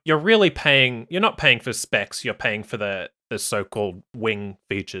you're really paying. You're not paying for specs. You're paying for the so-called wing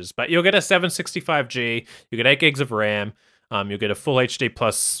features. But you'll get a 765G. You get 8 gigs of RAM. You'll get a full HD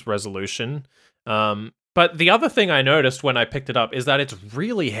plus resolution. But the other thing I noticed when I picked it up is that it's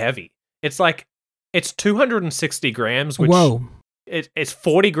really heavy. It's 260 grams, which. Whoa. It's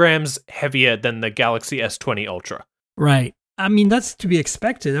 40 grams heavier than the Galaxy S20 Ultra. Right. I mean, that's to be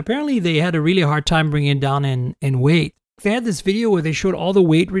expected. Apparently, they had a really hard time bringing it down in weight. They had this video where they showed all the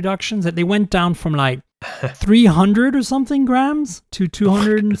weight reductions, that they went down from like 300 or something grams to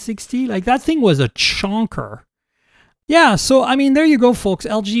 260. Like, that thing was a chonker. Yeah, so, I mean, there you go, folks.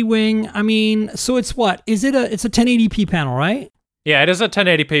 LG Wing. I mean, so it's what? It's a 1080p panel, right? Yeah, it is a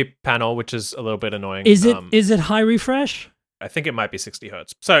 1080p panel, which is a little bit annoying. Is it high refresh? I think it might be 60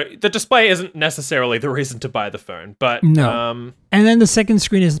 hertz. So the display isn't necessarily the reason to buy the phone, but no. And then the second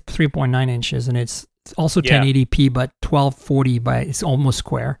screen is 3.9 inches, and it's also 1080p, but 1240 it's almost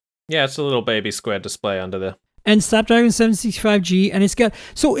square. Yeah, it's a little baby square display under there. And Snapdragon 765G, and it's got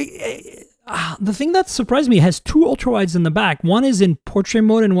the thing that surprised me, it has 2 ultrawides in the back. One is in portrait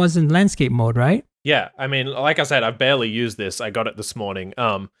mode and one's in landscape mode, right? Yeah, I mean, like I said, I've barely used this. I got it this morning.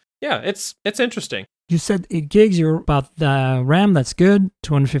 Yeah, it's interesting. You said 8 gigs, you're about the RAM, that's good.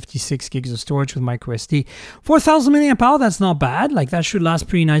 256 gigs of storage with micro SD. 4,000 milliamp hour, that's not bad. Like, that should last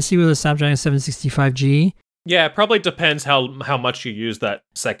pretty nicely with a Snapdragon 765G. Yeah, it probably depends how much you use that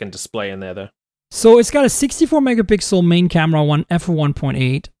second display in there, though. So it's got a 64 megapixel main camera,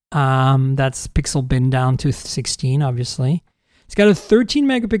 f1.8. That's pixel bin down to 16, obviously. It's got a 13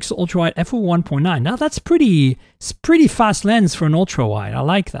 megapixel ultra wide f1.9. Now that's pretty fast lens for an ultra wide. I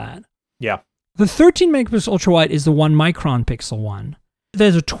like that. Yeah. The 13 megapixel ultra wide is the 1 micron pixel one.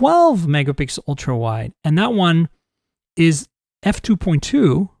 There's a 12 megapixel ultra wide, and that one is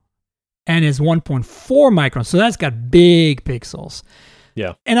f2.2 and is 1.4 microns. So that's got big pixels.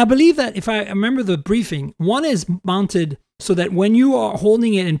 Yeah. And I believe that if I remember the briefing, one is mounted so that when you are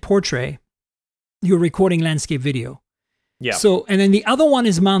holding it in portrait, you're recording landscape video. Yeah. So, and then the other one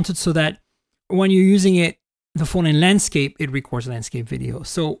is mounted so that when you're using the phone in landscape, it records landscape video.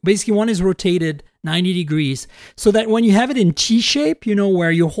 So basically one is rotated 90 degrees so that when you have it in T-shape, you know, where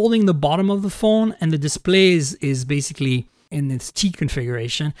you're holding the bottom of the phone and the display is basically in its T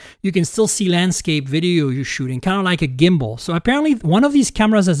configuration, you can still see landscape video you're shooting, kind of like a gimbal. So apparently one of these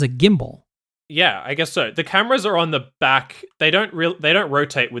cameras has a gimbal. Yeah, I guess so. The cameras are on the back. They don't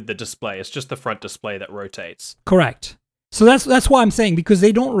rotate with the display. It's just the front display that rotates. Correct. So that's why I'm saying, because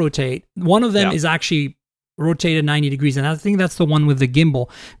they don't rotate. One of them is actually rotated 90 degrees, and I think that's the one with the gimbal,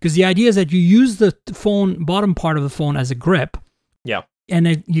 because the idea is that you use the phone, bottom part of the phone, as a grip. Yeah. And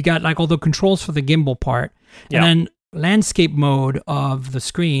then you got like all the controls for the gimbal part. And then landscape mode of the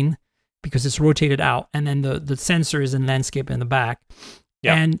screen, because it's rotated out, and then the sensor is in landscape in the back.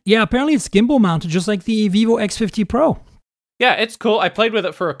 Yeah. And yeah, apparently it's gimbal mounted, just like the Vivo X50 Pro. Yeah, it's cool. I played with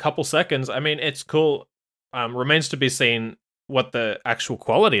it for a couple seconds. I mean, it's cool. Remains to be seen what the actual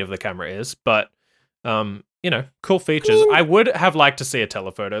quality of the camera is, but cool features. I would have liked to see a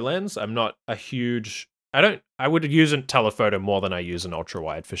telephoto lens. I'm not a huge. I would use a telephoto more than I use an ultra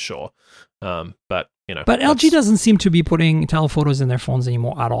wide for sure. But LG doesn't seem to be putting telephotos in their phones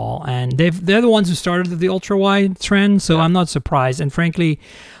anymore at all, and they're the ones who started the ultra wide trend. So I'm not surprised. And frankly,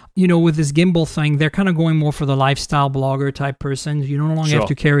 with this gimbal thing, they're kind of going more for the lifestyle blogger type person. You no longer have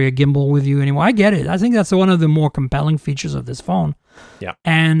to carry a gimbal with you anymore. I get it. I think that's one of the more compelling features of this phone. Yeah.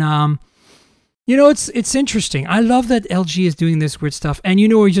 And it's interesting. I love that LG is doing this weird stuff. And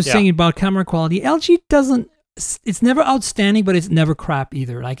we're just saying about camera quality. LG doesn't. It's never outstanding, but it's never crap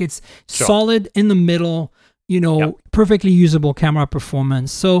either. Like it's solid in the middle. Perfectly usable camera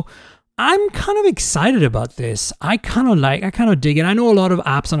performance. So I'm kind of excited about this. I kind of dig it. I know a lot of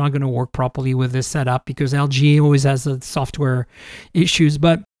apps are not going to work properly with this setup because LG always has the software issues.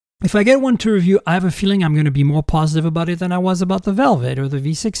 But if I get one to review, I have a feeling I'm going to be more positive about it than I was about the Velvet or the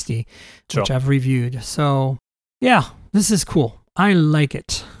V60, which I've reviewed. So yeah, this is cool. I like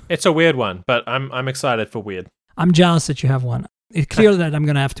it. It's a weird one, but I'm excited for weird. I'm jealous that you have one. It's clear that I'm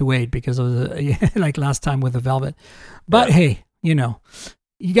going to have to wait because of like last time with the Velvet. But hey,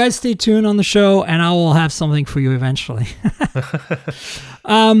 you guys stay tuned on the show and I will have something for you eventually.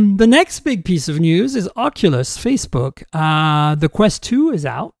 The next big piece of news is Oculus, Facebook. The Quest 2 is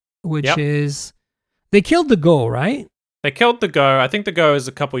out, which is... They killed the Go, right? They killed the Go. I think the Go is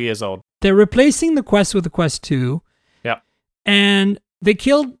a couple years old. They're replacing the Quest with the Quest 2. Yeah. And they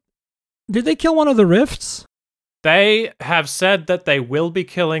killed... Did they kill one of the Rifts? They have said that they will be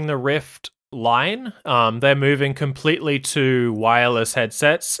killing the Rift line. They're moving completely to wireless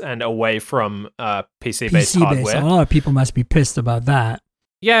headsets and away from PC-based hardware. A lot of people must be pissed about that.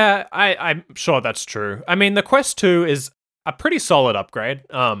 Yeah, I'm sure that's true. I mean, the Quest 2 is a pretty solid upgrade.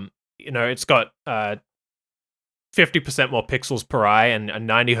 It's got 50% more pixels per eye and a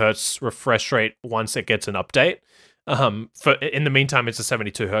 90 hertz refresh rate once it gets an update. In the meantime, it's a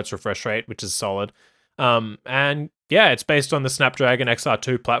 72 hertz refresh rate, which is solid. And yeah, it's based on the Snapdragon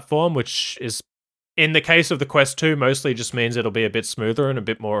XR2 platform, which is, in the case of the Quest 2, mostly just means it'll be a bit smoother and a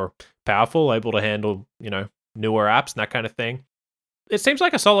bit more powerful, able to handle, newer apps and that kind of thing. It seems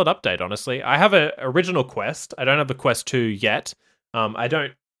like a solid update, honestly. I have an original Quest. I don't have the Quest 2 yet. I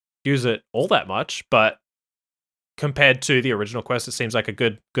don't use it all that much, but compared to the original Quest, it seems like a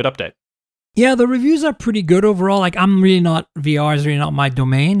good update. Yeah, the reviews are pretty good overall. Like, VR is really not my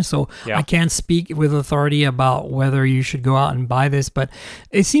domain, so I can't speak with authority about whether you should go out and buy this, but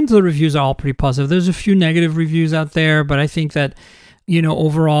it seems the reviews are all pretty positive. There's a few negative reviews out there, but I think that,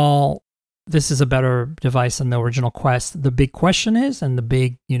 overall, this is a better device than the original Quest. The big question is, and the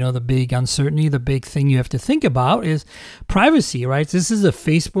big uncertainty, the big thing you have to think about is privacy, right? This is a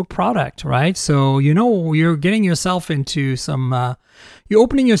Facebook product, right? So, you're getting yourself into some, you're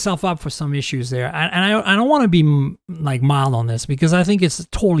opening yourself up for some issues there. And I don't want to be mild on this because I think it's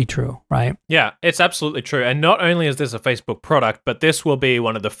totally true, right? Yeah, it's absolutely true. And not only is this a Facebook product, but this will be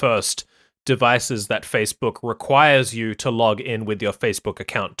one of the first devices that Facebook requires you to log in with your Facebook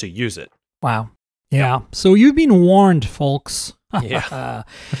account to use it. Wow. Yeah. So you've been warned, folks. Yeah.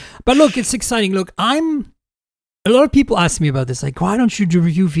 But look, it's exciting. Look, a lot of people ask me about this. Like, why don't you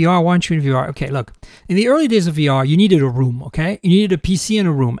review VR? Why aren't you in VR? Okay, look. In the early days of VR, you needed a room, okay? You needed a PC and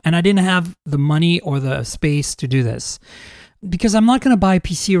a room. And I didn't have the money or the space to do this. Because I'm not going to buy a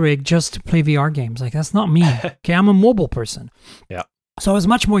PC rig just to play VR games. Like, that's not me. Okay, I'm a mobile person. Yeah. So I was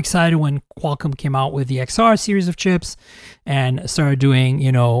much more excited when Qualcomm came out with the XR series of chips and started doing,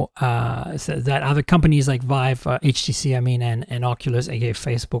 that other companies like Vive, HTC, and Oculus, aka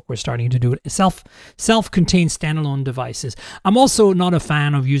Facebook, were starting to do self-contained standalone devices. I'm also not a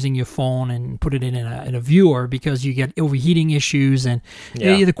fan of using your phone and put it in a viewer because you get overheating issues and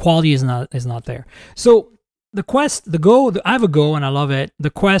the quality is not there. So the Quest, the Go, I have a Go and I love it. The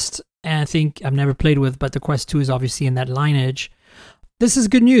Quest, I think I've never played with, but the Quest 2 is obviously in that lineage. This is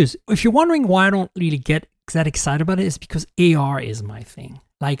good news. If you're wondering why I don't really get that excited about it, it's because AR is my thing.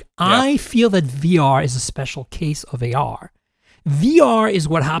 I feel that VR is a special case of AR. VR is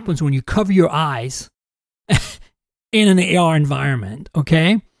what happens when you cover your eyes in an AR environment,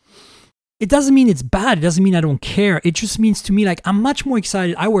 okay? It doesn't mean it's bad. It doesn't mean I don't care. It just means to me, I'm much more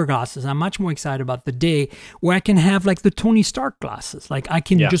excited. I wear glasses. I'm much more excited about the day where I can have the Tony Stark glasses. I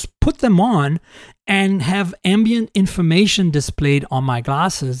can just put them on and have ambient information displayed on my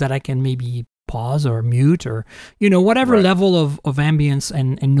glasses that I can maybe pause or mute or, whatever level of ambience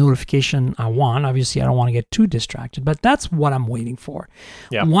and notification I want. Obviously, I don't want to get too distracted, but that's what I'm waiting for.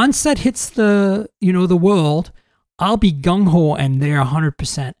 Yeah. Once that hits the world, I'll be gung-ho and there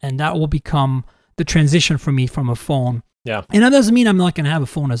 100%, and that will become the transition for me from a phone. Yeah. And that doesn't mean I'm not going to have a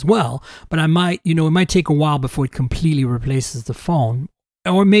phone as well, but it might take a while before it completely replaces the phone.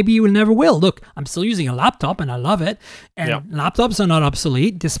 Or maybe you will never will. Look, I'm still using a laptop and I love it. And laptops are not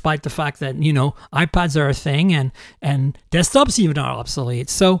obsolete, despite the fact that, iPads are a thing and desktops even are obsolete.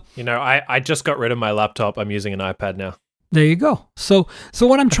 So, I just got rid of my laptop. I'm using an iPad now. There you go. So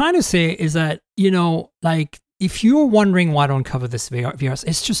what I'm trying to say is that, if you're wondering why I don't cover this VR,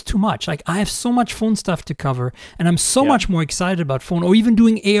 it's just too much. Like, I have so much phone stuff to cover, and I'm so much more excited about phone, or even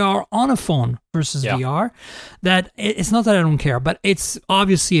doing AR on a phone versus VR, that it's not that I don't care, but it's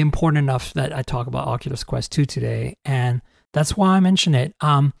obviously important enough that I talk about Oculus Quest 2 today, and that's why I mention it.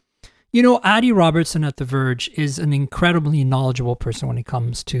 Adi Robertson at The Verge is an incredibly knowledgeable person when it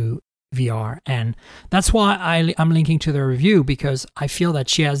comes to VR, and that's why I'm linking to their review, because I feel that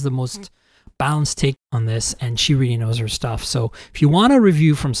she has the most balanced take on this, and she really knows her stuff. So if you want a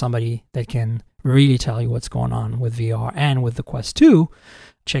review from somebody that can really tell you what's going on with VR and with the Quest 2,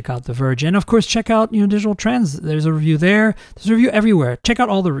 check out The Verge. And of course, check out Digital Trends. There's a review there. There's a review everywhere. Check out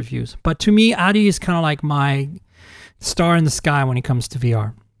all the reviews. But to me, Adi is kind of like my star in the sky when it comes to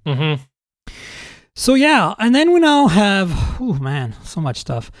VR. Mm-hmm. So yeah, and then we now have, so much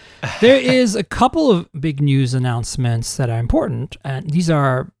stuff. There is a couple of big news announcements that are important, and these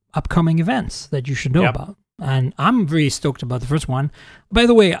are upcoming events that you should know about. And I'm very stoked about the first one. By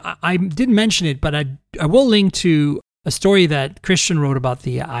the way, I didn't mention it, but I will link to a story that Christian wrote about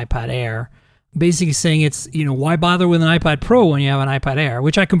the iPad Air, basically saying it's, why bother with an iPad Pro when you have an iPad Air,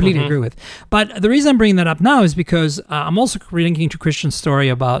 which I completely agree with. But the reason I'm bringing that up now is because I'm also linking to Christian's story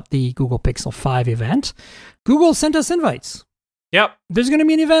about the Google Pixel 5 event. Google sent us invites. Yep. There's going to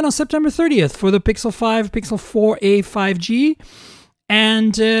be an event on September 30th for the Pixel 5, Pixel 4a 5G.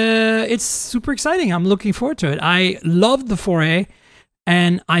 And it's super exciting. I'm looking forward to it. I loved the 4A,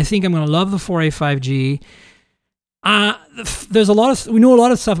 and I think I'm going to love the 4A 5G. We know a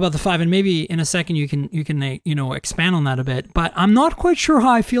lot of stuff about the 5, and maybe in a second you can expand on that a bit. But I'm not quite sure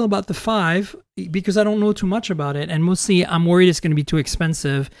how I feel about the 5 because I don't know too much about it, and mostly I'm worried it's going to be too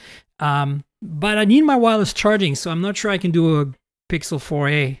expensive. But I need my wireless charging, so I'm not sure I can do a Pixel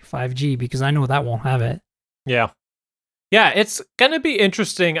 4a 5G because I know that won't have it. Yeah. Yeah, it's going to be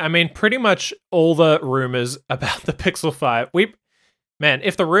interesting. I mean, pretty much all the rumors about the Pixel 5.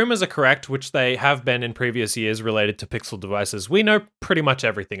 If the rumors are correct, which they have been in previous years related to Pixel devices, we know pretty much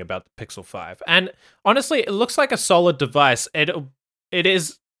everything about the Pixel 5. And honestly, it looks like a solid device. It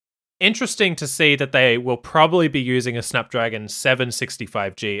is interesting to see that they will probably be using a Snapdragon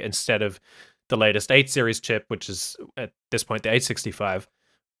 765G instead of the latest 8 series chip, which is at this point the 865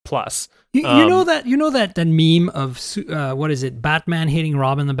 Plus. You know that meme of what is it, Batman hitting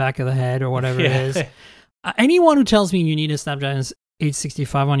Robin in the back of the head or whatever it is. Anyone who tells me you need a Snapdragon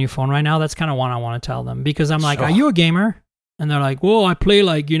 865 on your phone right now, that's kind of what I want to tell them, because I'm like, are you a gamer? And they're like, well, I play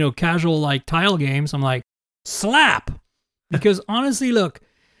casual tile games. I'm like, slap. Because honestly, look,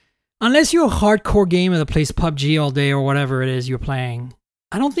 unless you're a hardcore gamer that plays PUBG all day or whatever it is you're playing,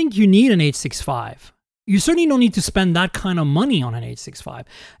 I don't think you need an 865. You certainly don't need to spend that kind of money on an 865.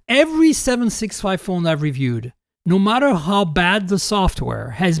 Every 765 phone I've reviewed, no matter how bad the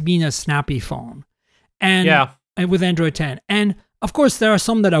software, has been a snappy phone. And with Android 10. And of course, there are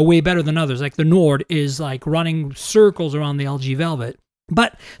some that are way better than others. Like the Nord is running circles around the LG Velvet.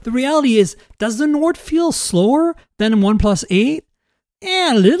 But the reality is, does the Nord feel slower than OnePlus 8?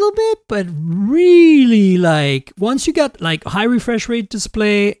 Yeah, a little bit, but really, once you got high refresh rate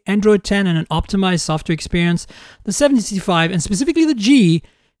display, Android 10, and an optimized software experience, the 765 and specifically the G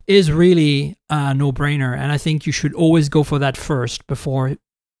is really a no-brainer. And I think you should always go for that first before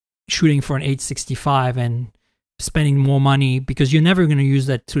shooting for an 865 and spending more money, because you're never going to use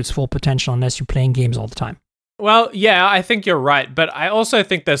that to its full potential unless you're playing games all the time. Well, yeah, I think you're right, but I also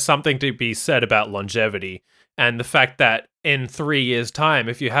think there's something to be said about longevity and the fact that in 3 years' time,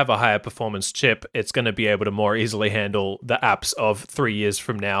 if you have a higher performance chip, it's going to be able to more easily handle the apps of 3 years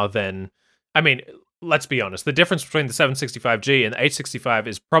from now than, let's be honest, the difference between the 765G and the 865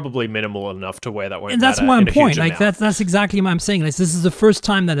 is probably minimal enough to where that won't matter. And that's my point. That's exactly what I'm saying. This is the first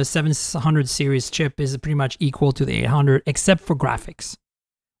time that a 700 series chip is pretty much equal to the 800, except for graphics,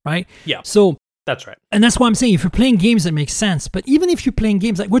 right? Yeah. So that's right. And that's why I'm saying if you're playing games, that makes sense. But even if you're playing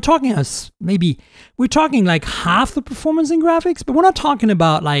games, we're talking half the performance in graphics, but we're not talking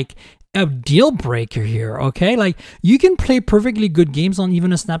about a deal breaker here, okay? Like, you can play perfectly good games on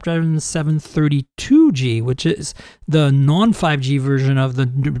even a Snapdragon 732G, which is the non-5G version of the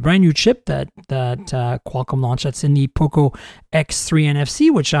brand new chip that Qualcomm launched. That's in the Poco X3 NFC,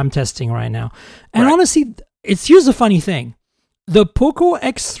 which I'm testing right now. And honestly, here's the funny thing. The Poco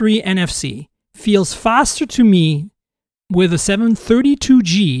X3 NFC feels faster to me with a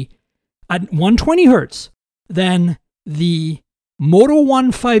 732G at 120 hertz than the Moto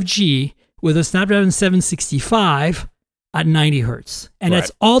One 5G with a Snapdragon 765 at 90 hertz. And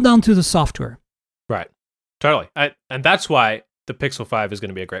that's all down to the software. Right. Totally. And that's why the Pixel 5 is going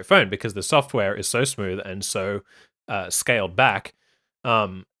to be a great phone, because the software is so smooth and so scaled back.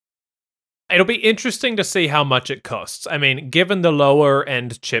 It'll be interesting to see how much it costs. I mean, given the lower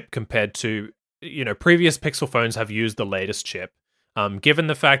end chip compared to, previous Pixel phones have used the latest chip, given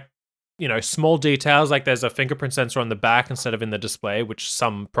the fact, small details like there's a fingerprint sensor on the back instead of in the display, which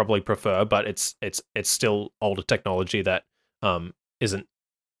some probably prefer, but it's still older technology that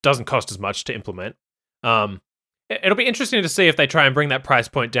doesn't cost as much to implement. It'll be interesting to see if they try and bring that price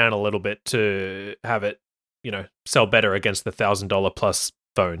point down a little bit to have it, sell better against the $1,000 plus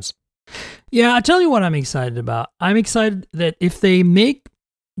phones. Yeah, I tell you what I'm excited about. I'm excited that if they make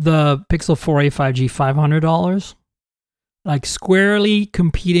the Pixel 4a 5G $500, like squarely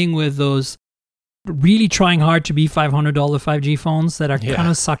competing with those really trying hard to be $500 5G phones that are kind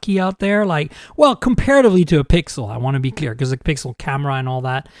of sucky out there. Like, well, comparatively to a Pixel, I want to be clear, because the Pixel camera and all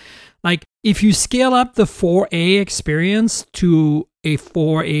that. Like, if you scale up the 4A experience to a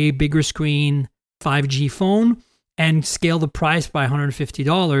 4A bigger screen 5G phone and scale the price by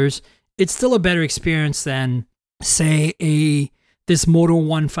 $150, it's still a better experience than, say, this Moto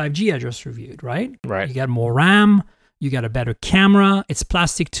One 5G I just reviewed, right? Right. You got more RAM. You got a better camera. It's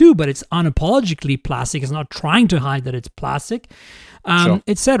plastic too, but it's unapologetically plastic. It's not trying to hide that it's plastic,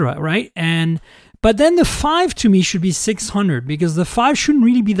 etc. Right? But then the 5 to me should be $600, because the 5 shouldn't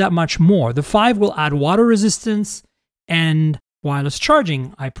really be that much more. The 5 will add water resistance and wireless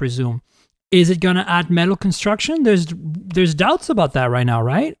charging, I presume. Is it going to add metal construction? There's doubts about that right now,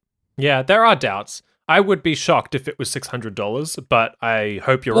 right? Yeah, there are doubts. I would be shocked if it was $600, but I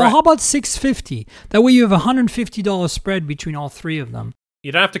hope you're right. Well, how about $650? That way you have a $150 spread between all three of them.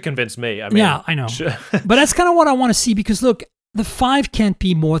 You don't have to convince me. I mean, yeah, I know. But that's kind of what I want to see, because look, the 5 can't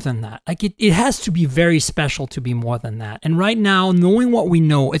be more than that. Like, it has to be very special to be more than that. And right now, knowing what we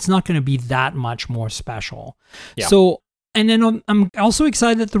know, it's not going to be that much more special. Yeah. So, and then I'm also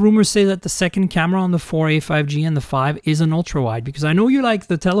excited that the rumors say that the second camera on the 4A 5G and the 5 is an ultra wide, because I know you like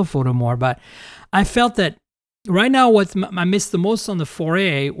the telephoto more, but I felt that right now what I missed the most on the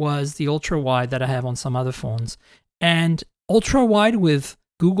 4A was the ultra wide that I have on some other phones. And ultra wide with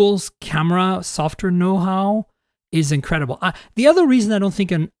Google's camera software know-how is incredible. The other reason I don't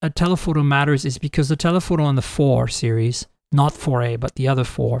think a telephoto matters is because the telephoto on the 4 series, not 4A, but the other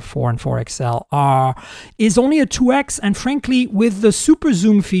 4 and 4XL, is only a 2X. And frankly, with the super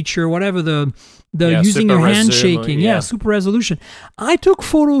zoom feature, whatever the using your hand shaking, super resolution. I took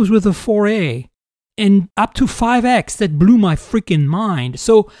photos with a 4A and up to 5X that blew my freaking mind.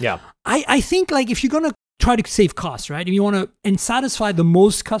 So I think, like, if you're going to try to save costs, right, if you want to and satisfy the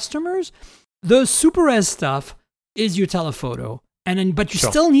most customers, the super res stuff is your telephoto. But you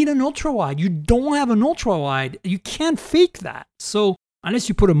still need an ultra wide. You don't have an ultra wide. You can't fake that. So unless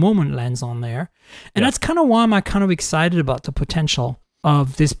you put a moment lens on there. And that's kind of why I'm kind of excited about the potential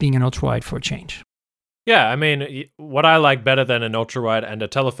of this being an ultra wide for a change. Yeah, I mean, what I like better than an ultra wide and a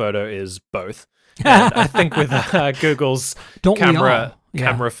telephoto is both. And I think with Google's camera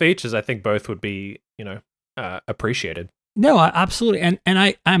features, I think both would be, appreciated. No, absolutely. And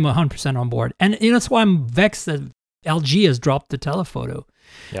I'm 100% on board. And that's why I'm vexed that LG has dropped the telephoto.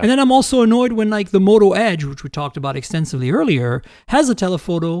 Yeah. And then I'm also annoyed when, like, the Moto Edge, which we talked about extensively earlier, has a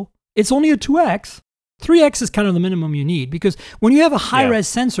telephoto. It's only a 2X. 3X is kind of the minimum you need, because when you have a high-res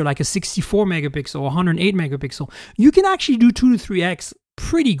sensor like a 64 megapixel or 108 megapixel, you can actually do 2 to 3X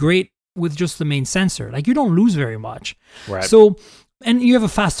pretty great with just the main sensor. Like, you don't lose very much. Right. So, and you have a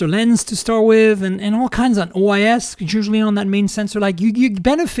faster lens to start with, and all kinds of OIS usually on that main sensor. Like, you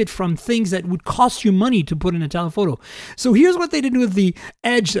benefit from things that would cost you money to put in a telephoto. So here's what they did with the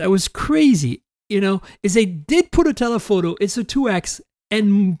Edge that was crazy, is they did put a telephoto. It's a 2X,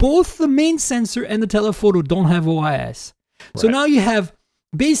 and both the main sensor and the telephoto don't have OIS. So now you have,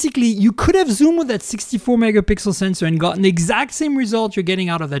 basically, you could have zoomed with that 64 megapixel sensor and gotten the exact same result you're getting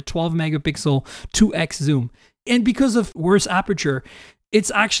out of that 12 megapixel 2X zoom. And because of worse aperture, it's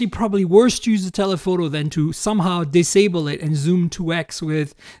actually probably worse to use the telephoto than to somehow disable it and zoom 2x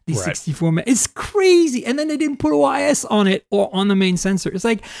with the 64 meg. It's crazy. And then they didn't put OIS on it or on the main sensor. It's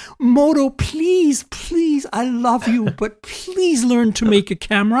like, Moto, please, I love you, but please learn to make a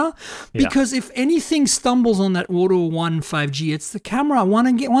camera, because if anything stumbles on that Moto One 5G, it's the camera.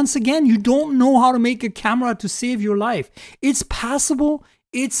 Once again, you don't know how to make a camera to save your life. It's passable.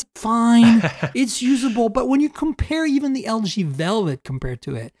 It's fine. It's usable. But when you compare even the LG Velvet compared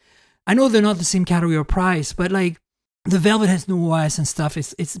to it, I know they're not the same category or price, but like the Velvet has no OIS and stuff.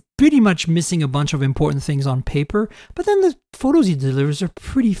 It's pretty much missing a bunch of important things on paper. But then the photos he delivers are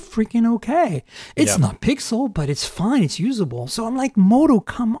pretty freaking okay. It's not pixel, but it's fine. It's usable. So I'm like, Moto,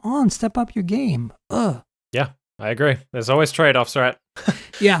 come on, step up your game. Yeah, I agree. There's always trade-offs, right?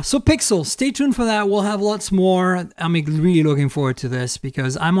 Yeah, so Pixel, stay tuned for that. We'll have lots more. I'm really looking forward to this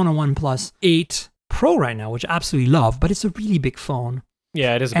because I'm on a OnePlus 8 Pro right now, which I absolutely love, but it's a really big phone.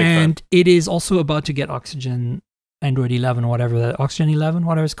 Yeah, it is a big phone. And it is also about to get Oxygen Android 11, Oxygen 11,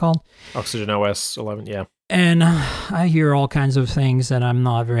 whatever it's called. Oxygen OS 11, yeah. And I hear all kinds of things that I'm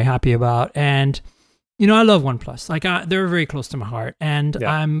not very happy about. And you know, I love OnePlus. Like, they're very close to my heart. And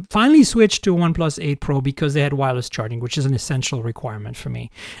I'm finally switched to OnePlus 8 Pro because they had wireless charging, which is an essential requirement for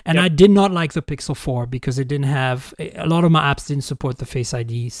me. And I did not like the Pixel 4 because it didn't have, a lot of my apps didn't support the Face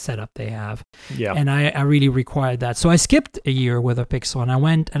ID setup they have. Yeah. And I really required that. So I skipped a year with a Pixel, and I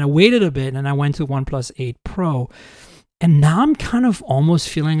went and I waited a bit, and I went to OnePlus 8 Pro. And now I'm kind of almost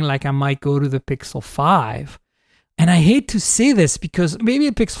feeling like I might go to the Pixel 5. And I hate to say this because maybe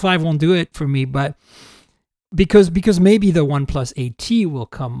a Pixel 5 won't do it for me, but because maybe the OnePlus 8T will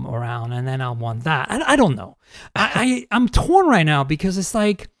come around and then I'll want that. I don't know. I'm torn right now because it's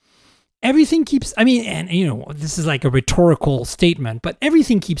like everything keeps, I mean, and you know, this is like a rhetorical statement, but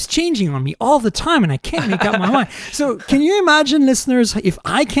everything keeps changing on me all the time and I can't make up my mind. So can you imagine, listeners, if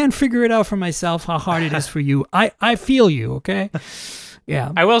I can't figure it out for myself, how hard it is for you? I feel you, okay?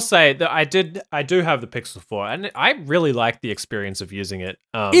 Yeah. I will say that I do have the Pixel 4, and I really like the experience of using it.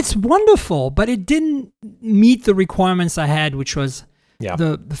 It's wonderful, but it didn't meet the requirements I had, which was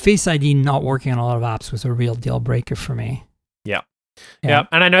the Face ID not working on a lot of apps was a real deal breaker for me. Yeah,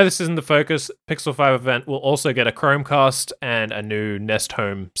 and I know this isn't the focus. Pixel 5 event will also get a Chromecast and a new Nest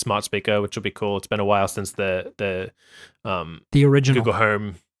Home smart speaker, which will be cool. It's been a while since the original Google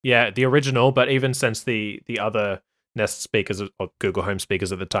Home. Yeah, the original, but even since the other Nest speakers or Google Home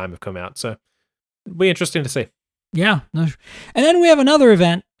speakers at the time have come out. So it'll be interesting to see. Yeah. And then we have another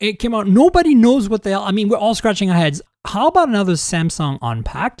event. It came out. Nobody knows what the hell. I mean, we're all scratching our heads. How about another Samsung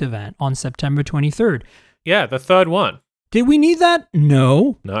Unpacked event on September 23rd? Yeah, the third one. Did we need that?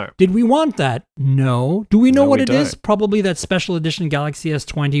 No. Did we want that? No. Do we know what it is? Probably that special edition Galaxy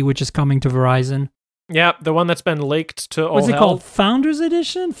S20, which is coming to Verizon. Yeah, the one that's been leaked to all hell. What's it called? Founders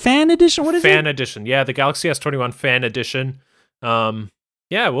Edition? Fan Edition? What is it? Fan Edition. Yeah, the Galaxy S21 Fan Edition.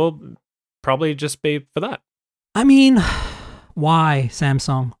 Yeah, we'll probably just be for that. I mean, why,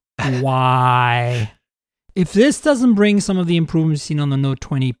 Samsung? Why? If this doesn't bring some of the improvements seen on the Note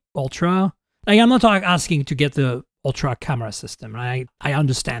 20 Ultra, like I'm not asking to get the Ultra camera system. I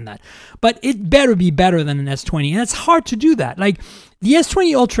understand that. But it better be better than an S20. And it's hard to do that. Like, the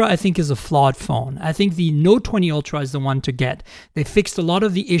S20 Ultra, I think, is a flawed phone. I think the Note 20 Ultra is the one to get. They fixed a lot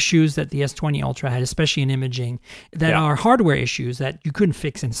of the issues that the S20 Ultra had, especially in imaging, that are hardware issues that you couldn't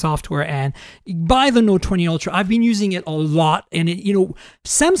fix in software. And by the Note 20 Ultra, I've been using it a lot. And,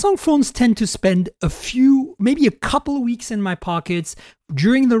 Samsung phones tend to spend maybe a couple of weeks in my pockets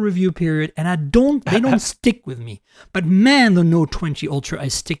during the review period, and they don't stick with me. But man, the Note 20 Ultra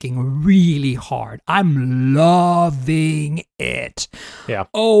is sticking really hard. I'm loving it. Yeah.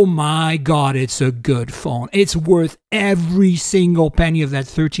 Oh my God, it's a good phone. It's worth every single penny of that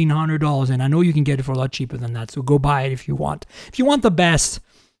 $1,300, and I know you can get it for a lot cheaper than that. So go buy it if you want. If you want the best,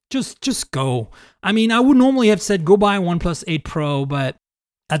 just go. I mean, I would normally have said go buy a OnePlus 8 Pro, but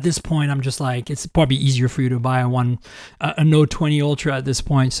at this point, I'm just like, it's probably easier for you to buy a Note 20 Ultra at this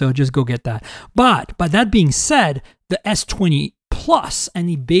point, so just go get that. But that being said, the S20 Plus and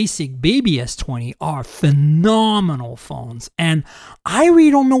the basic baby S20 are phenomenal phones, and I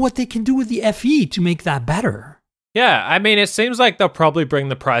really don't know what they can do with the FE to make that better. Yeah, I mean, it seems like they'll probably bring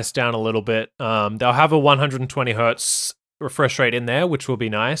the price down a little bit. They'll have a 120 hertz refresh rate in there, which will be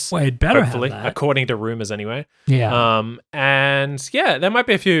nice. Well, it better hopefully, have that. According to rumors anyway. Yeah. And yeah, there might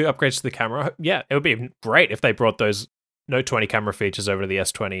be a few upgrades to the camera. Yeah, it would be great if they brought those Note 20 camera features over to the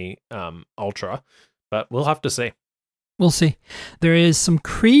S20 Ultra, but we'll have to see. We'll see. There is some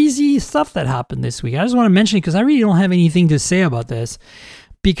crazy stuff that happened this week. I just want to mention it because I really don't have anything to say about this.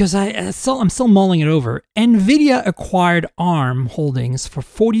 because I'm still mulling it over. NVIDIA acquired ARM Holdings for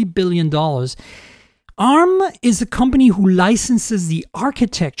 $40 billion. ARM is a company who licenses the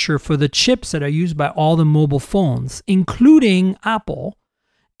architecture for the chips that are used by all the mobile phones, including Apple.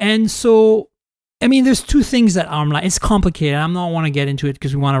 And so, I mean, there's two things that ARM it's complicated. I don't want to get into it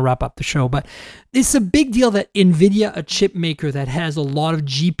because we want to wrap up the show, but it's a big deal that NVIDIA, a chip maker that has a lot of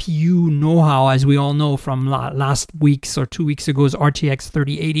GPU know-how, as we all know from last week's or 2 weeks ago's RTX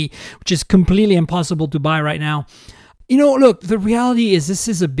 3080, which is completely impossible to buy right now. You know, look, the reality is this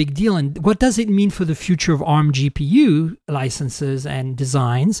is a big deal. And what does it mean for the future of ARM GPU licenses and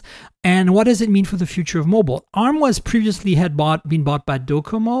designs? And what does it mean for the future of mobile? ARM was previously been bought by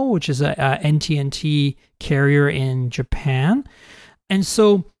Docomo, which is a NTNT carrier in Japan. And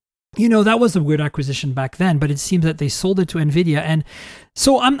so, you know, that was a weird acquisition back then, but it seems that they sold it to NVIDIA. And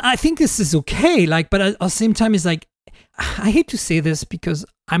so I think this is okay. But at the same time, it's like, I hate to say this because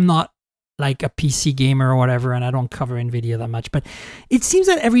I'm not like a PC gamer or whatever, and I don't cover NVIDIA that much, but it seems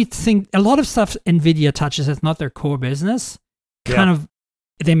that a lot of stuff NVIDIA touches that's not their core business,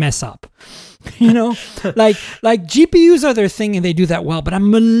 they mess up. You know, like GPUs are their thing and they do that well, but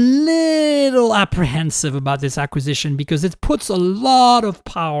I'm a little apprehensive about this acquisition because it puts a lot of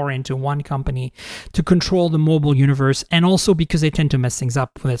power into one company to control the mobile universe, and also because they tend to mess things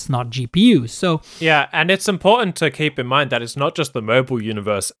up when it's not GPUs. So yeah, and it's important to keep in mind that it's not just the mobile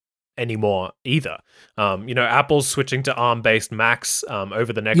universe anymore either. You know, Apple's switching to ARM-based Macs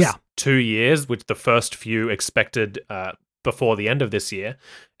over the next 2 years, with the first few expected before the end of this year.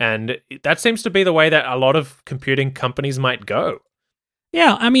 And that seems to be the way that a lot of computing companies might go.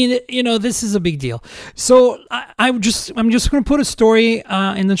 Yeah, I mean, you know, this is a big deal. So I'm just going to put a story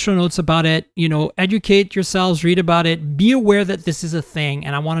in the show notes about it. You know, educate yourselves, read about it, be aware that this is a thing.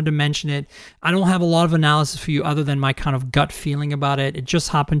 And I wanted to mention it. I don't have a lot of analysis for you other than my kind of gut feeling about it. It just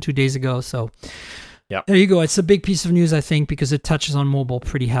happened 2 days ago. So there you go. It's a big piece of news, I think, because it touches on mobile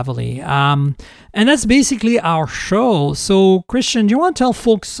pretty heavily. And that's basically our show. So, Christian, do you want to tell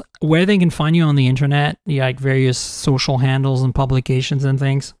folks where they can find you on the internet, like various social handles and publications and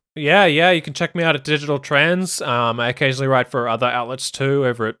things? Yeah. You can check me out at Digital Trends. I occasionally write for other outlets too,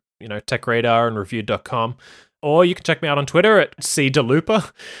 over at TechRadar and Review.com. Or you can check me out on Twitter at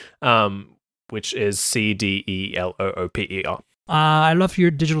CDelooper, which is CDELOOPER. I love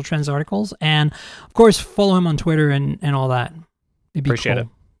your Digital Trends articles. And, of course, follow him on Twitter and all that. It'd be Appreciate cool. it.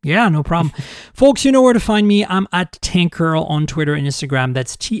 Yeah, no problem. Folks, you know where to find me. I'm at TankGirl on Twitter and Instagram.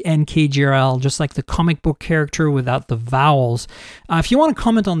 That's TNKGRL, just like the comic book character without the vowels. If you want to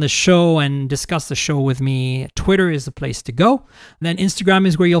comment on the show and discuss the show with me, Twitter is the place to go. Then Instagram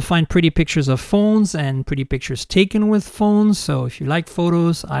is where you'll find pretty pictures of phones and pretty pictures taken with phones. So if you like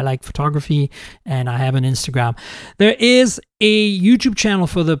photos, I like photography, and I have an Instagram. There is a YouTube channel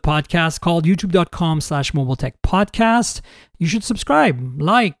for the podcast called youtube.com/mobiletechpodcast. You should subscribe,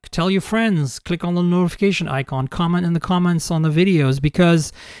 like, tell your friends, click on the notification icon, comment in the comments on the videos,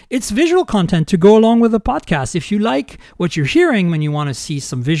 because it's visual content to go along with the podcast. If you like what you're hearing when you want to see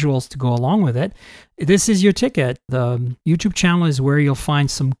some visuals to go along with it, this is your ticket. The YouTube channel is where you'll find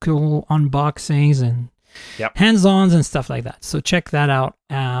some cool unboxings and hands-ons and stuff like that. So check that out.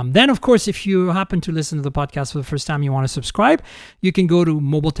 Then, of course, if you happen to listen to the podcast for the first time, you want to subscribe, you can go to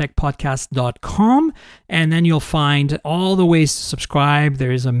mobiletechpodcast.com, and then you'll find all the ways to subscribe.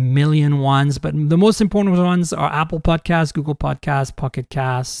 There's a million ones, but the most important ones are Apple Podcasts, Google Podcasts, Pocket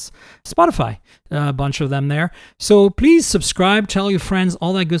Casts, Spotify, a bunch of them there. So please subscribe, tell your friends,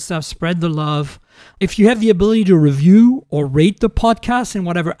 all that good stuff, spread the love. If you have the ability to review or rate the podcast in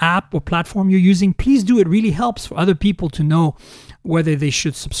whatever app or platform you're using, please do. It really helps for other people to know whether they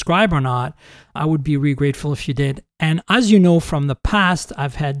should subscribe or not. I would be really grateful if you did. And as you know from the past,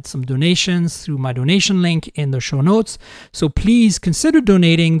 I've had some donations through my donation link in the show notes. So please consider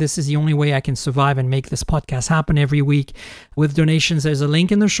donating. This is the only way I can survive and make this podcast happen every week. With donations, there's a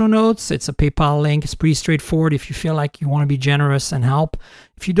link in the show notes. It's a PayPal link. It's pretty straightforward if you feel like you want to be generous and help.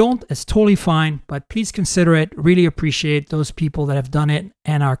 If you don't, it's totally fine, but please consider it. Really appreciate those people that have done it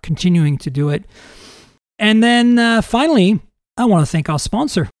and are continuing to do it. And then finally, I want to thank our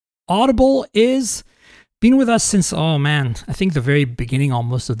sponsor. Audible is been with us since, I think the very beginning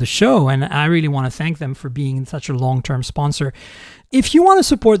almost of the show. And I really want to thank them for being such a long-term sponsor. If you want to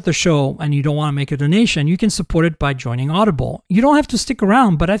support the show and you don't want to make a donation, you can support it by joining Audible. You don't have to stick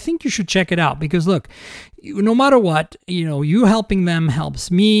around, but I think you should check it out because look, no matter what, you helping them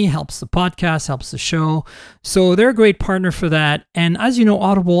helps me, helps the podcast, helps the show. So they're a great partner for that. And as you know,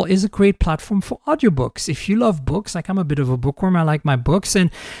 Audible is a great platform for audiobooks. If you love books, like I'm a bit of a bookworm, I like my books,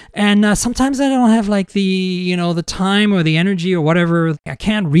 and sometimes I don't have like the time or the energy or whatever. I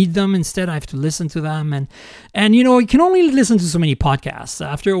can't read them. Instead, I have to listen to them, and you can only listen to so many podcasts.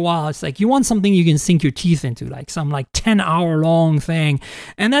 After a while, it's like you want something you can sink your teeth into, like some 10-hour long thing,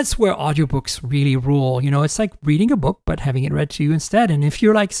 and that's where audiobooks really rule. It's like reading a book, but having it read to you instead. And if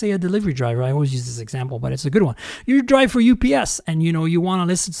you're like, say, a delivery driver, I always use this example, but it's a good one. You drive for UPS and you want to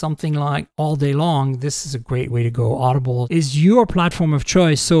listen to something like all day long. This is a great way to go. Audible is your platform of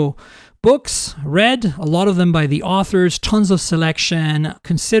choice. So books read, a lot of them by the authors, tons of selection.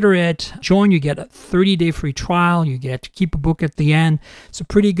 Consider it. Join, you get a 30-day free trial. You get to keep a book at the end. It's a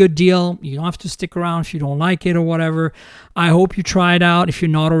pretty good deal. You don't have to stick around if you don't like it or whatever. I hope you try it out if you're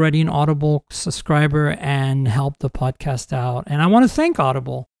not already an Audible subscriber and help the podcast out. And I want to thank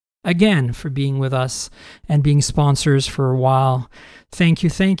Audible again for being with us and being sponsors for a while. Thank you.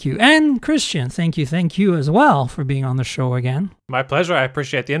 And Christian, thank you as well for being on the show again. My pleasure. I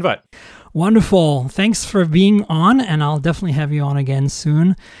appreciate the invite. Wonderful. Thanks for being on, and I'll definitely have you on again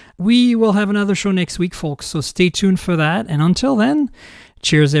soon. We will have another show next week, folks, so stay tuned for that. And until then,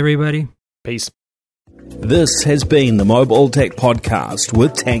 cheers, everybody. Peace. This has been the Mobile Tech Podcast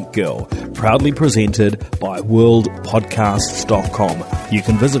with Tank Girl, proudly presented by worldpodcasts.com. You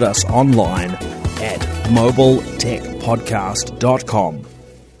can visit us online at mobiletechpodcast.com.